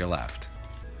west, your left.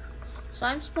 So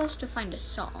I'm supposed to find a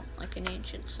song, like an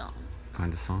ancient song.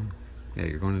 Find a song? Yeah,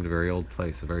 you're going to a very old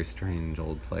place, a very strange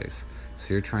old place.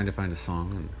 So you're trying to find a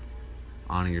song, and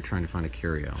Anna, you're trying to find a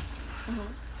curio.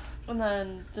 And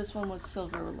then this one was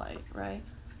silver light, right?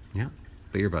 Yeah,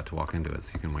 but you're about to walk into it,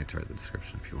 so you can wait to write the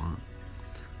description if you want.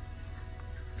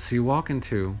 So you walk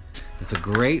into, it's a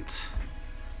great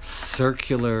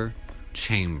circular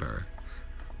chamber,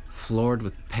 floored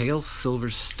with pale silver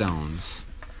stones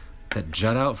that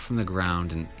jut out from the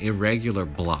ground in irregular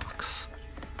blocks.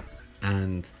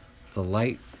 And the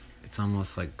light, it's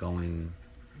almost like going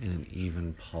in an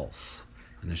even pulse.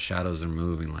 And the shadows are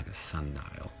moving like a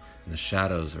sundial. And the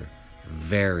shadows are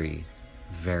very,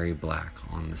 very black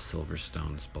on the silver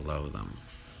stones below them.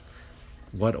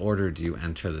 What order do you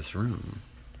enter this room?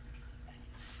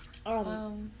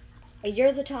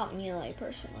 You're the top melee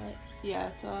person, right?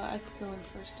 Yeah, so I could go in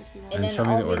first if you want. And And then show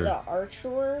me I'll the be order. the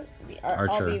archer. I'll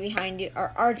Archer. be behind you.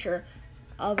 Or archer.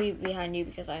 I'll be behind you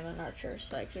because I'm an archer,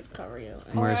 so I could cover you.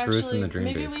 Where's Or Ruth actually, and the Dream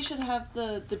maybe Beast? we should have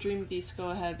the Dream Beast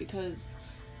go ahead because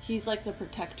he's like the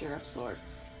protector of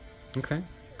sorts. Okay.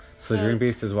 So the So- Dream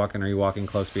Beast is walking. Are you walking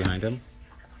close behind him?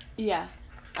 Yeah,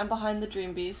 I'm behind the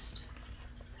Dream Beast.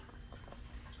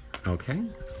 Okay.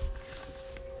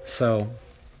 So,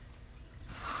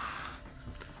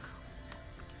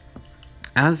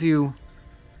 as you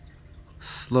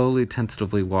slowly,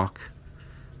 tentatively walk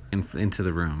into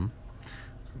the room,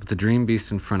 with the Dream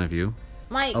Beast in front of you,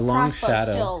 My A long crossbow's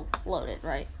shadow. still loaded,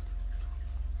 right?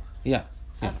 yeah,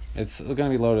 it's going to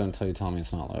be loaded until you tell me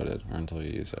it's not loaded, or until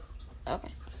you use it. Okay.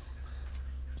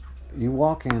 You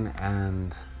walk in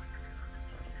and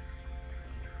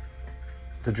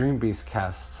the Dream Beast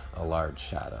casts a large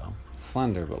shadow.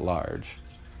 Slender but large.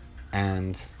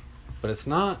 But it's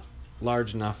not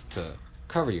large enough to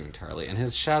cover you entirely. And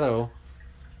his shadow,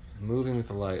 moving with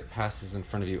the light, passes in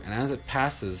front of you. And as it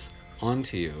passes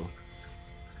onto you,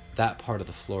 that part of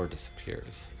the floor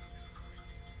disappears.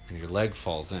 And your leg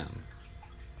falls in.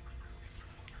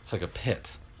 It's like a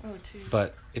pit. Oh, geez.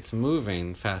 But it's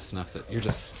moving fast enough that you're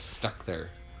just stuck there,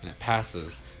 and it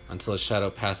passes until a shadow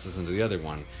passes into the other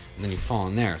one, and then you fall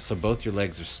in there. So both your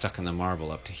legs are stuck in the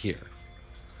marble up to here.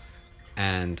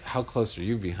 And how close are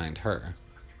you behind her?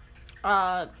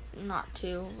 Not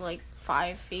too, like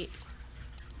 5 feet.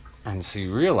 And so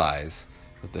you realize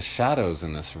that the shadows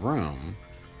in this room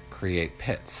create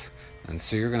pits. And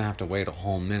so you're going to have to wait a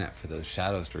whole minute for those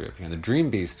shadows to reappear. And the Dream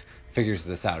Beast figures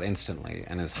this out instantly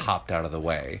and has hopped out of the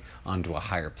way onto a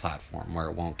higher platform where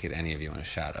it won't get any of you in a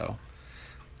shadow.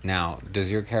 Now,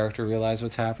 does your character realize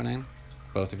what's happening?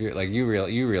 Both of you? Like, you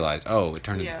realized, oh, it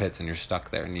turned into Yeah. pits and you're stuck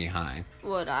there knee high.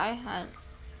 Would I?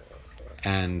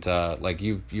 And, like,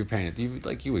 you're paying it,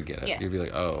 you would get it. Yeah. You'd be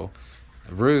like, oh.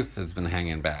 Ruth has been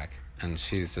hanging back, And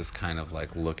she's just kind of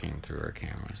like looking through her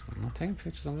camera. She's like, I'm not taking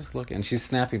pictures, I'm just looking. And she's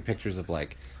snapping pictures of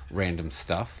like random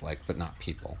stuff, like, but not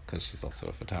people, because she's also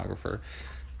a photographer.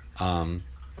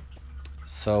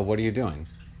 So what are you doing?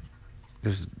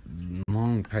 There's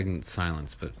long pregnant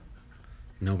silence, but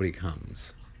nobody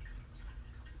comes.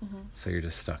 So you're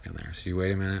just stuck in there. So you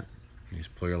wait a minute, and you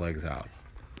just pull your legs out.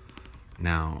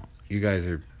 Now, you guys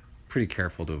are pretty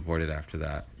careful to avoid it after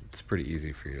that. It's pretty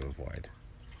easy for you to avoid.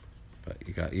 But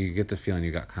you get the feeling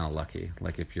you got kind of lucky.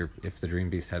 Like if the dream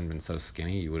beast hadn't been so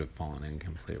skinny, you would have fallen in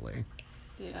completely.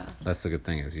 Yeah. That's the good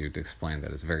thing, is you'd explained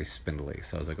that it's very spindly.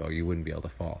 So I was like, oh, you wouldn't be able to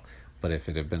fall. But if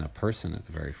it had been a person at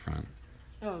the very front,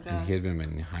 and he had been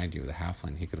behind you with a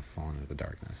halfling, he could have fallen into the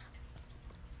darkness.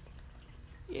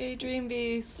 Yay, dream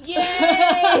beast!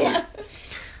 Yay!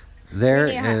 There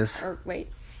is. Wait.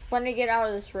 When we get out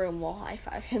of this room, we'll high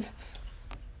five him.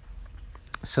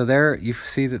 So there, you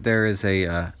see that there is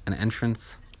an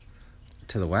entrance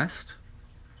to the west,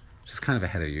 which is kind of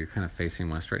ahead of you. You're kind of facing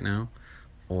west right now,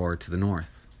 or to the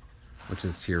north, which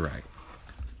is to your right.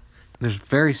 There's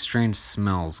very strange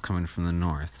smells coming from the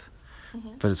north,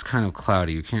 but it's kind of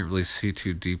cloudy. You can't really see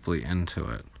too deeply into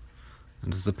it.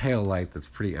 And there's the pale light that's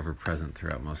pretty ever-present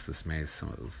throughout most of this maze. Some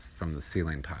of it was from the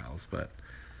ceiling tiles, but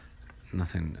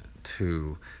nothing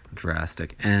too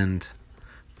drastic. And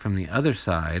from the other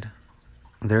side,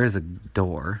 there is a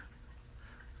door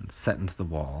that's set into the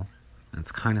wall, and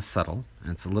it's kind of subtle,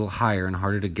 and it's a little higher and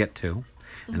harder to get to,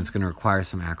 and it's going to require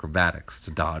some acrobatics to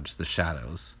dodge the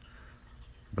shadows.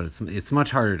 But it's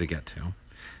much harder to get to,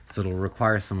 so it'll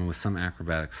require someone with some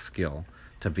acrobatic skill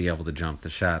to be able to jump the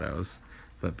shadows.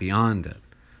 But beyond it,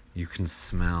 you can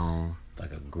smell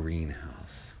like a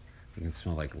greenhouse. You can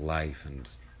smell like life and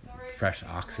just fresh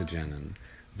oxygen and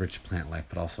rich plant life,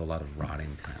 but also a lot of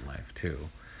rotting plant life too,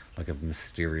 like a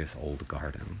mysterious old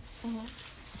garden.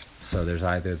 So there's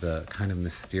either the kind of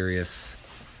mysterious,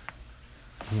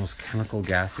 almost chemical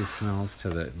gassy smells to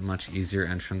the much easier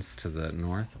entrance to the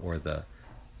north, or the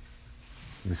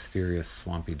mysterious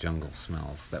swampy jungle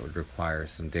smells that would require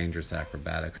some dangerous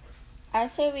acrobatics. I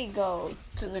say we go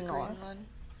to the green north. one.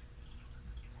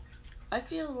 I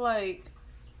feel like,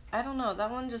 I don't know, that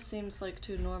one just seems like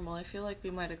too normal. I feel like we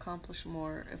might accomplish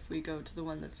more if we go to the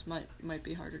one that's might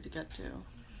be harder to get to.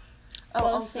 Oh,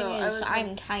 Well, also, the thing I is, was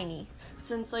I'm tiny.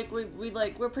 since like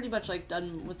we're pretty much like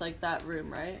done with like that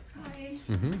room, right?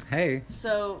 Hey.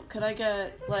 So could I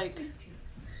get like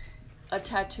a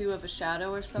tattoo of a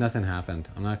shadow or something? Nothing happened.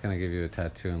 I'm not going to give you a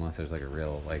tattoo unless there's like a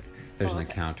real, like, there's an okay.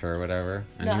 encounter or whatever.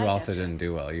 And No, you I also getcha. didn't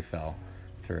do well. You fell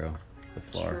through the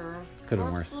floor. Sure. Could have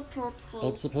been worse.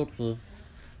 Oopsie.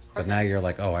 But now you're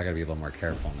like, oh, I got to be a little more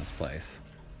careful in this place.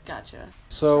 Gotcha.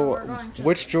 So, we're going to-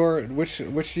 which door, which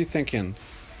are you thinking?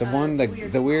 The one,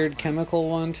 the weird chemical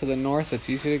one to the north that's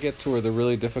easy to get to, or the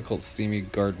really difficult steamy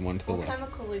garden one to the Well, left?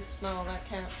 chemically smell, that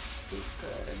can't be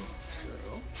good.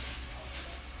 True.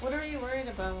 What are you worried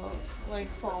about? Like,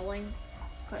 Falling,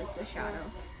 because it's a shadow.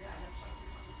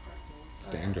 It's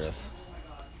dangerous.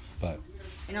 But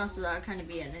And also that would kind of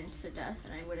be an instant death,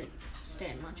 and I wouldn't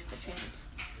stand much of a chance.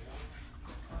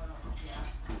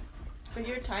 but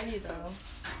you're tiny though.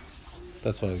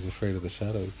 that's why I was afraid of the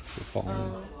shadows, 'cause they're falling.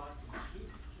 Oh.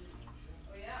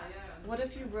 What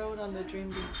if you rode on the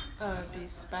Dream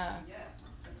Beast's back?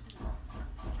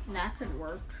 That could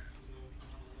work.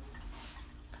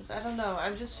 Cause I don't know.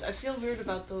 I feel weird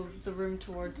about the room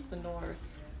towards the north.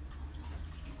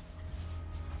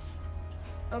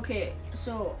 Okay,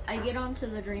 so I get onto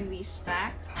the Dream Beast's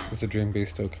back. Is the Dream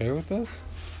Beast okay with this?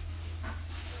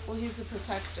 Well, he's a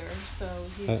protector, so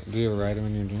he's Do you ever ride him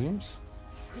in your dreams?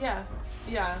 yeah.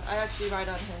 I actually ride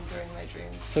on him during my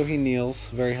dreams. So he kneels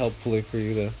very helpfully for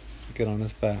you to get on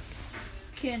his back.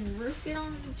 Can Ruth get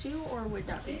on too, or would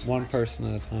that be too One much?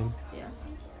 person at a time. Yeah.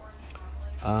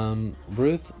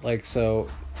 Ruth, like, so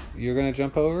you're gonna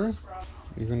jump over?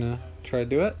 You're gonna try to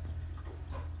do it?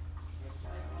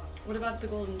 What about the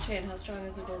golden chain? How strong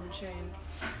is the golden chain?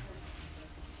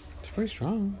 It's pretty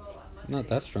strong. Not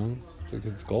that strong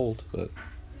because it's gold, but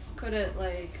Could it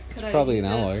like? Could I probably use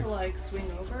an alloy. it to like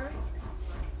swing over?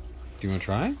 do you want to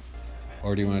try?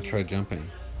 Or do you want to try jumping?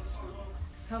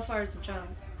 How far is the jump?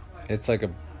 It's like a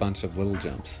bunch of little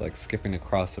jumps, like skipping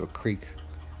across a creek.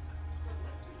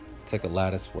 It's like a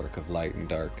lattice work of light and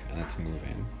dark, and it's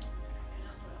moving.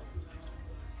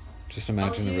 Just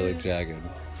imagine a really use- jagged.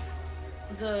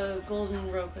 The golden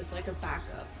rope is like a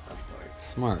backup of sorts.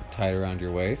 Smart. Tie it around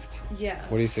your waist. Yeah.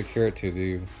 What do you secure it to? Do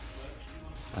you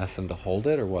ask them to hold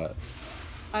it or what?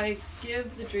 I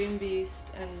give the Dream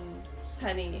Beast and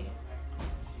Penny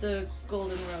the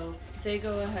golden rope. They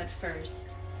go ahead first,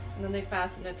 and then they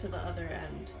fasten it to the other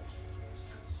end.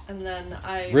 and then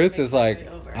I. Ruth make is my like, way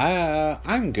over.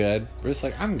 I'm good. Ruth's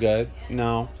like, I'm good.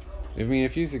 No. I mean,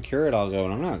 if you secure it, I'll go,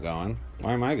 and I'm not going.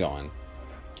 Why am I going?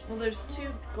 Well, there's 2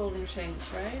 golden chains,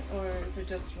 right? Or is it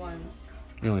just one?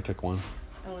 You only took one.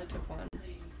 I only took one.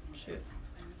 Shoot.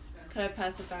 Can I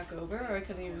pass it back over, or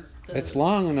can I use the... It's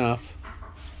long enough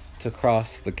to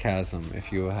cross the chasm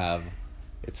if you have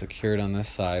it secured on this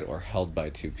side or held by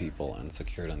 2 people and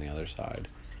secured on the other side.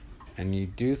 And you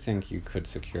do think you could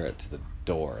secure it to the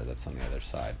door that's on the other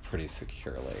side pretty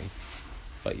securely.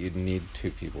 But you'd need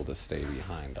 2 people to stay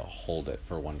behind to hold it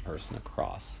for one person to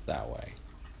cross that way.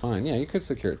 Fine, yeah, you could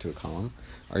secure it to a column.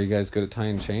 Are you guys good at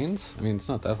tying chains? I mean, it's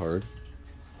not that hard.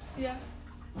 Yeah.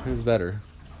 Who's better?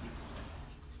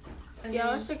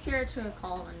 Yeah, let's secure it to a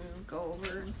column and go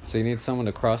over. So you need someone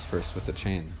to cross first with the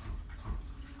chain.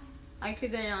 I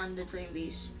could get on the Dream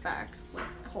Beast back, like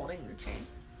holding the chain.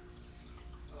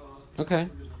 Okay.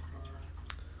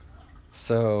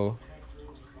 So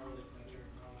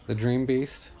the Dream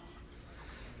Beast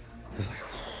is like,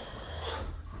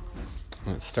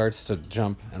 and it starts to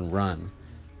jump and run,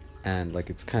 and like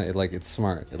it's kind of like it's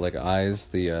smart. It like eyes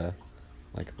the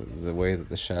like the way that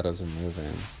the shadows are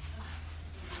moving,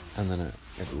 and then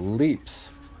it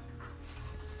leaps,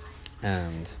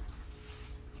 and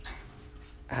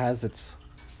as it's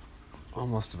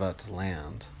almost about to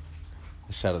land,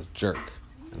 the shadows jerk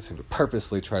and seem to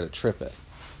purposely try to trip it,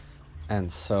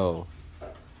 and so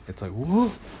it's like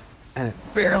whoop, and it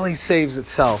barely saves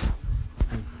itself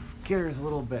and skitters a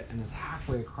little bit, and it's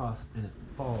halfway across, and it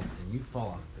falls, and you fall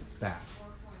off its back,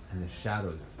 and the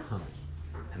shadows are coming,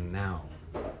 and now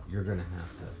you're gonna have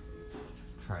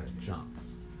to try to jump,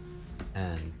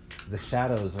 and the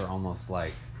shadows are almost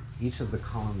like each of the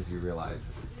columns, you realize,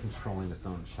 is controlling its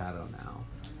own shadow now,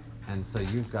 and so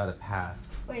you've got to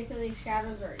pass. Wait, so these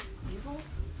shadows are evil?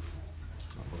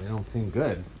 Well, they don't seem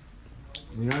good.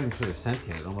 You're not even sure they're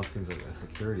sentient. It almost seems like a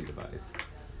security device.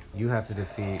 You have to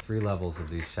defeat 3 levels of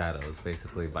these shadows,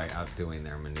 basically by outdoing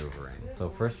their maneuvering. So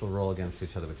first we'll roll against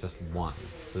each other with just 1.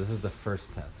 So this is the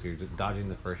first test. So you're dodging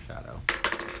the first shadow.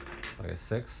 Like a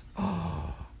 6.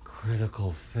 Oh,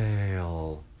 critical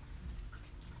fail.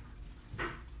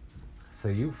 So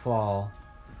you fall.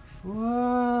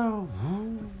 Whoa.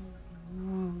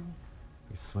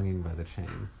 You're swinging by the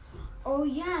chain. Oh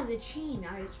yeah, the chain.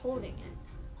 I was holding it.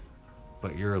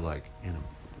 But you're like in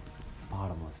a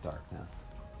bottomless darkness.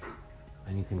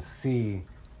 And you can see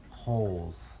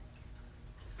holes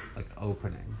like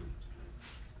opening.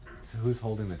 So who's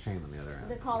holding the chain on the other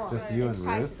end? The column. Just you and it's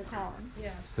tied Ruth? to the column.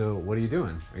 Yeah. So what are you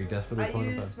doing? Are you desperately I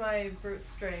pulling him use my brute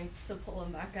strength to pull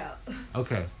him back out.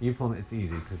 Okay, you pull him. It's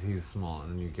easy because he's small,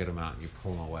 and then you get him out and you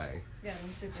pull him away. Yeah,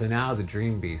 I'm super So now the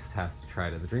Dream Beast has to try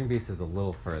to. The Dream Beast is a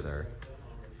little further,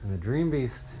 and the Dream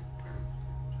Beast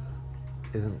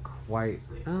isn't quite.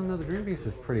 Oh no, the Dream Beast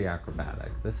is pretty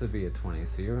acrobatic. This would be a 20,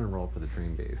 so you're gonna roll for the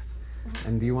Dream Beast.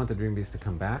 And do you want the Dream Beast to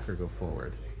come back or go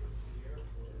forward?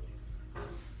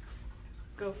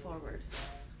 Go forward.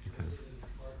 Okay.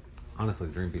 Honestly,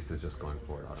 the Dream Beast is just going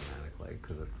forward automatically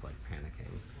because it's like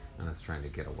panicking and it's trying to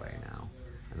get away now,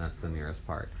 and that's the nearest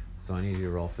part. So I need you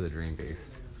to roll for the Dream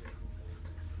Beast.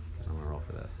 I'm gonna roll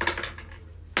for this.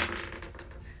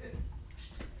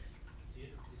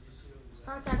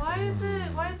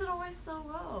 Why is it always so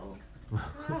low?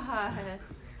 God.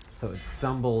 So it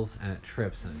stumbles and it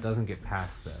trips and it doesn't get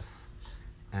past this.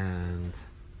 And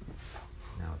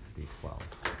now it's a D12.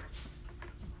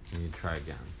 And you try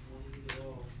again.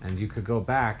 And you could go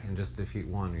back and just defeat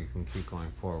 1, or you can keep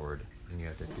going forward and you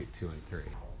have to defeat 2 and 3.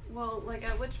 Well, like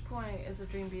at which point is a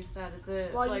Dream Beast at? Is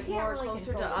it Well, you like can't more really closer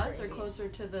to control the us or Dream closer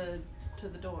to the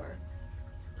door?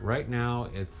 Right now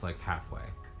it's like halfway.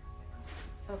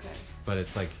 Okay. But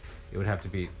it's like, it would have to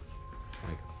be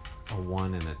like a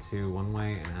 1 and a 2 one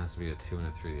way, and it has to be a 2 and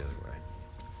a 3 the other way.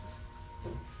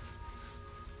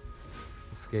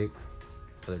 Escape,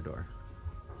 other door,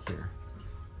 here.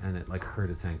 And it like hurt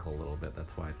its ankle a little bit,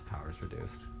 that's why its power's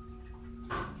reduced.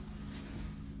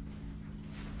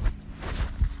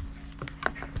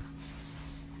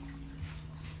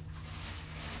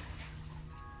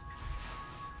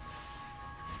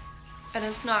 And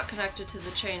it's not connected to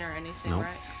the chain or anything, Nope.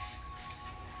 right?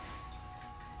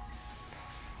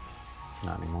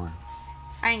 Not anymore.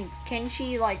 And can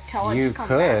she like tell it You to come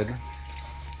could back?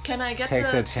 Can I get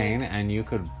take the chain pink- and you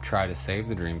could try to save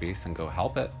the Dream Beast and go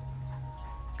help it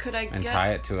Could I and get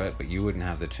tie it to it, but you wouldn't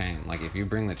have the chain. Like if you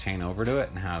bring the chain over to it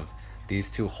and have these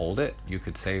 2 hold it, you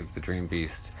could save the Dream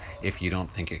Beast if you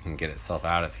don't think it can get itself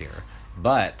out of here.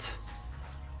 But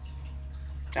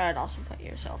That'd also put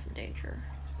yourself in danger.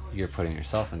 you're putting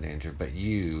yourself in danger, but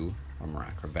you are more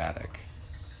acrobatic.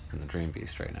 and the Dream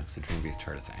Beast right now, because the Dream Beast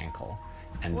hurt its ankle.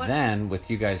 And What- then with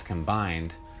you guys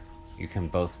combined, you can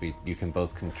both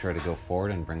try to go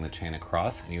forward and bring the chain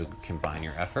across, and you combine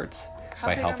your efforts How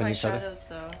by big helping are my each other. shadows,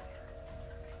 though?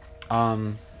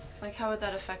 Like, how would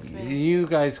that affect me? You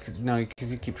guys no,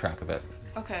 because you keep track of it.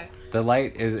 Okay. The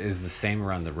light is the same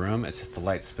around the room. It's just the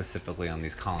light specifically on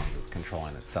these columns is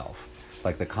controlling itself.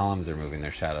 Like the columns are moving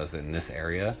their shadows in this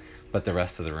area, but the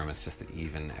rest of the room is just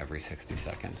even every 60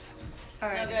 seconds. All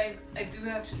Now, right. guys, I do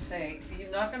have to say, you're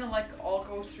not gonna like all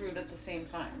go through it at the same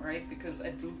time, right? Because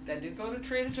I did go to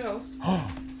Trader Joe's,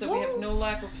 so we have no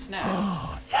lack of snacks.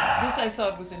 This I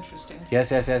thought was interesting. Yes,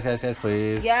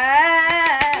 please.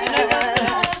 Yeah.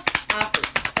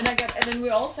 And then we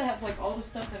also have like all the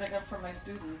stuff that I got from my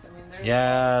students. I mean, there's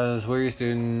Yes, we're your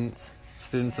students.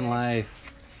 Students in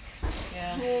life.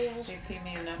 yeah, they pay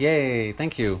me enough. Yay,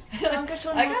 thank you.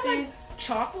 I got like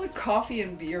chocolate, coffee,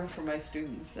 and beer for my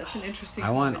students. That's an interesting.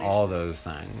 I want combination. all those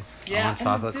things. Yeah, I want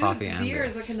chocolate, dude, coffee, the and beer beer.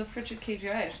 is like in the fridge at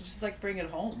KGI. I should just like bring it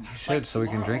home. You should, like, so we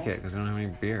can drink tomorrow. it, because we don't have any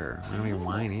beer. We don't have any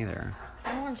wine either.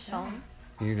 I want some.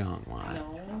 You don't want it.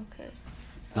 No. Okay.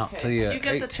 Not Okay. till you're You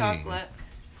get 18. the chocolate.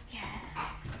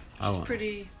 I It's want.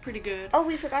 pretty good. Oh,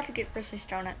 we forgot to get Christmas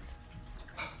donuts.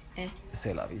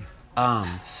 Say love you.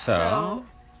 So,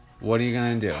 what are you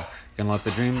gonna do? You're gonna let the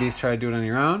Dream Beast try to do it on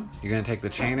your own? You're gonna take the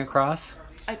chain across?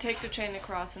 I take the chain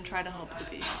across and try to help the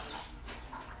beast.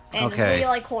 And Okay. we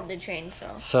like hold the chain,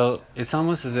 so. So, it's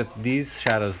almost as if these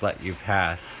shadows let you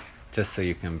pass just so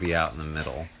you can be out in the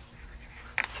middle.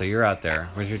 So you're out there.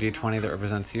 Where's your D20 that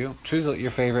represents you? Choose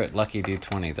your favorite lucky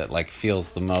D20 that like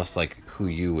feels the most like who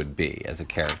you would be as a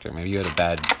character. Maybe you had a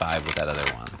bad vibe with that other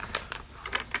one.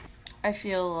 I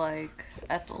feel like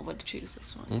Ethel would choose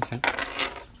this one. Okay.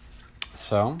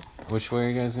 So, which way are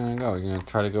you guys gonna go? Are you gonna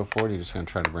try to go forward, or are you just gonna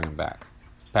try to bring him back?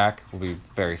 Back will be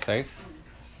very safe.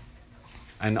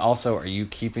 And also, are you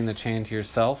keeping the chain to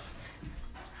yourself?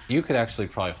 You could actually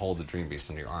probably hold the Dream Beast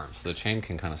in your arms, so the chain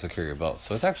can kind of secure you both.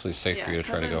 So it's actually safe for you to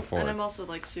try to go forward. And I'm also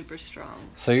like super strong.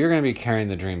 So you're gonna be carrying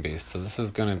the Dream Beast. So this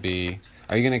is gonna be.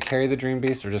 Are you gonna carry the Dream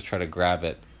Beast or just try to grab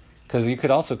it? Because you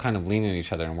could also kind of lean on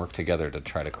each other and work together to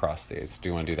try to cross these. Do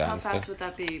you want to do that How instead? fast would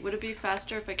that be? Would it be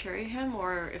faster if I carry him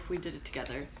or if we did it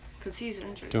together? Because he's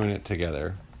injured. Doing it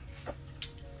together.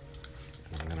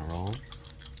 I'm gonna roll.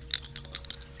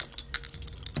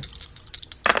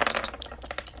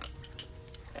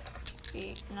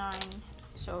 Eight, 9,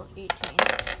 so 18.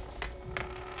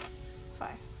 5.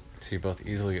 So you both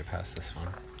easily get past this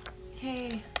one.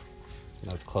 Hey.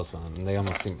 That's a close one. And they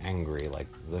almost seem angry, like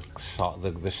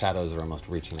the shadows are almost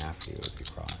reaching after you as you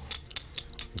cross.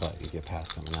 But you get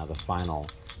past them. And now the final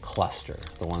cluster,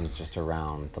 the ones just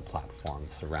around the platform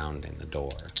surrounding the door.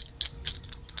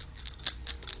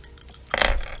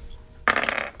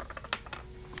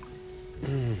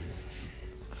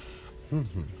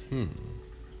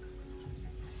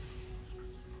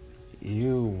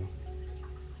 You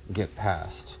get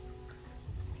past.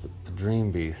 The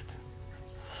Dream Beast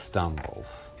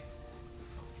stumbles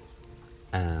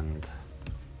and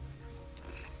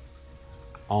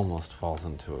almost falls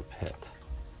into a pit.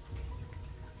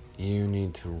 You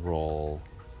need to roll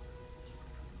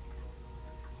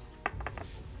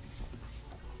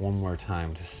one more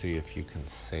time to see if you can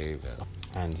save it.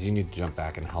 And you need to jump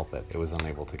back and help it. It was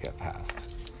unable to get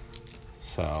past.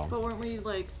 So, But weren't we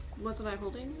like, wasn't I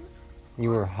holding it? you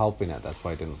were helping it, that's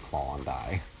why it didn't fall and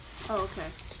die. Oh, okay.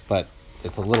 But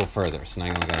it's a little further, so now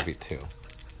you only gotta beat 2.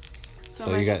 So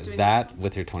am I you just got doing that this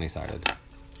with your 20-sided.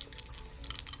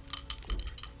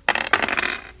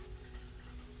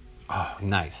 Oh,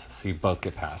 nice. So you both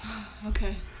get past. one?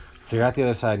 Okay. So you're at the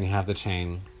other side and you have the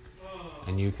chain,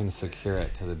 and you can secure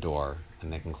it to the door,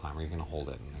 and they can climb, or you can hold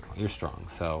it. And you're strong.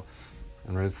 So,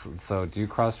 and Ruth. So do you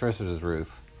cross first, or does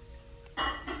Ruth?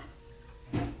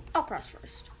 I'll cross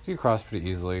first. So you cross pretty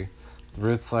easily.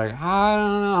 Ruth's like, I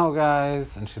don't know,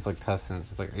 guys, and she's like testing it.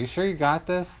 She's like, Are you sure you got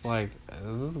this? Like,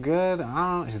 is this good? I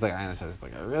don't. She's like, I know. She's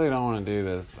like, I really don't want to do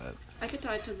this, but. I could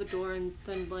tie it to the door and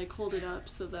then like hold it up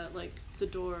so that like the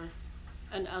door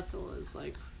and Ethel is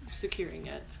like securing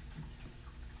it.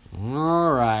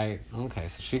 All right. Okay,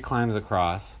 so she climbs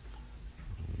across.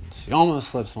 She almost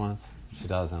slips once. She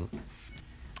doesn't.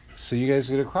 So you guys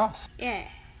get across. Yeah.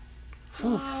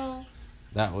 Wow.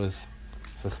 That was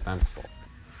suspenseful.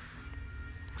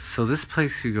 So this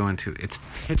place you go into, it's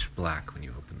pitch black when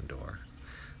you open the door.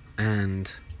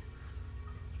 And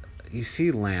you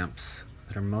see lamps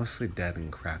that are mostly dead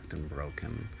and cracked and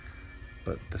broken.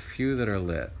 But the few that are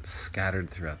lit, scattered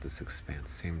throughout this expanse,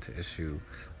 seem to issue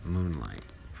moonlight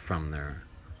from their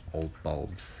old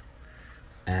bulbs.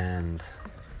 And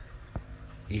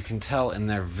you can tell in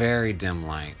their very dim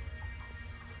light,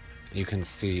 you can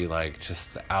see like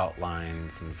just the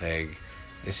outlines and vague.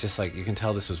 It's just like you can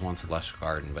tell this was once a lush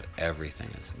garden, but everything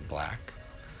is black.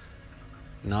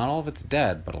 Not all of it's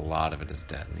dead, but a lot of it is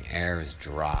dead, and the air is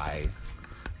dry.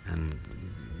 And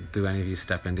do any of you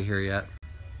step into here yet?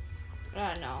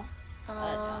 No.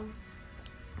 No.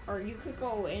 Or you could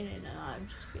go in and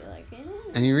just be like, eh.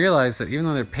 And you realize that even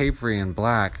though they're papery and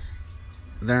black,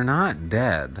 they're not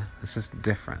dead. It's just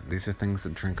different. These are things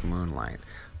that drink moonlight.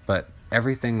 But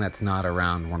everything that's not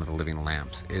around one of the living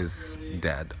lamps is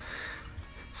dead.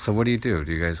 So what do?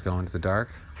 Do you guys go into the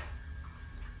dark?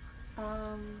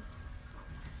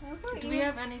 Do we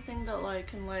have anything that like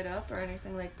can light up or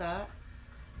anything like that?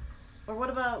 Or what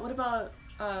about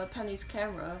Penny's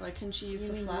camera? Like, can she use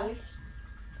the flash?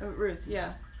 Ruth,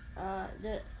 yeah.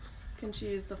 Can she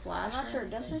use the flash? I'm not sure.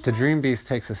 Does it? The Dream Beast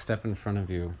takes a step in front of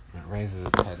you, and it raises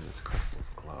its head, and its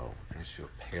crystals glow, and issue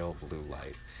a pale blue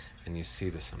light, and you see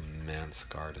this immense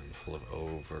garden full of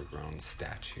overgrown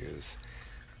statues.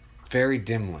 Very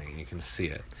dimly, you can see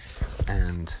it.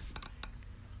 And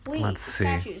wait, let's see.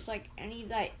 Statues, like any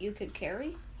that you could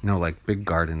carry? No, like big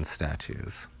garden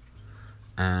statues.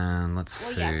 And let's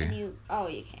see. Yeah, you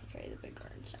can't carry the big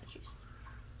garden statues.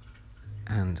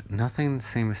 And nothing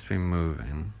seems to be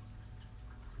moving.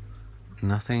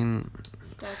 Nothing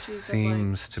Statues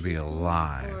seems to be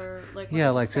alive. Or,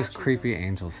 like just creepy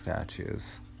angel statues.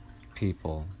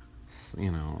 People,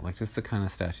 like just the kind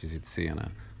of statues you'd see in a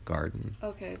garden.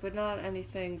 Okay, but not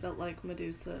anything that like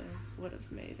Medusa would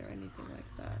have made or anything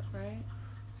like that, right?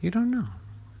 You don't know.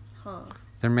 Huh.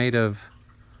 They're made of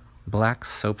black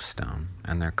soapstone,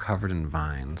 and they're covered in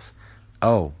vines.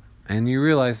 Oh, and you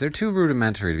realize they're too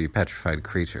rudimentary to be petrified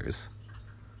creatures.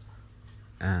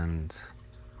 And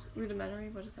Rudimentary?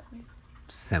 What does that mean?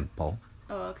 simple.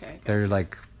 Oh, okay. They're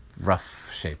like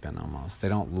rough shapen almost. They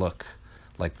don't look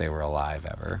like they were alive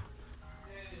ever.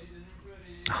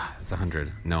 It's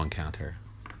 100. No encounter.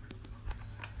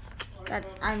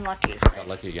 That's unlucky. Got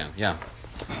lucky again. Yeah.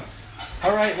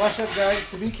 All right, wash up,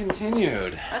 guys. To be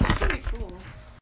continued. That's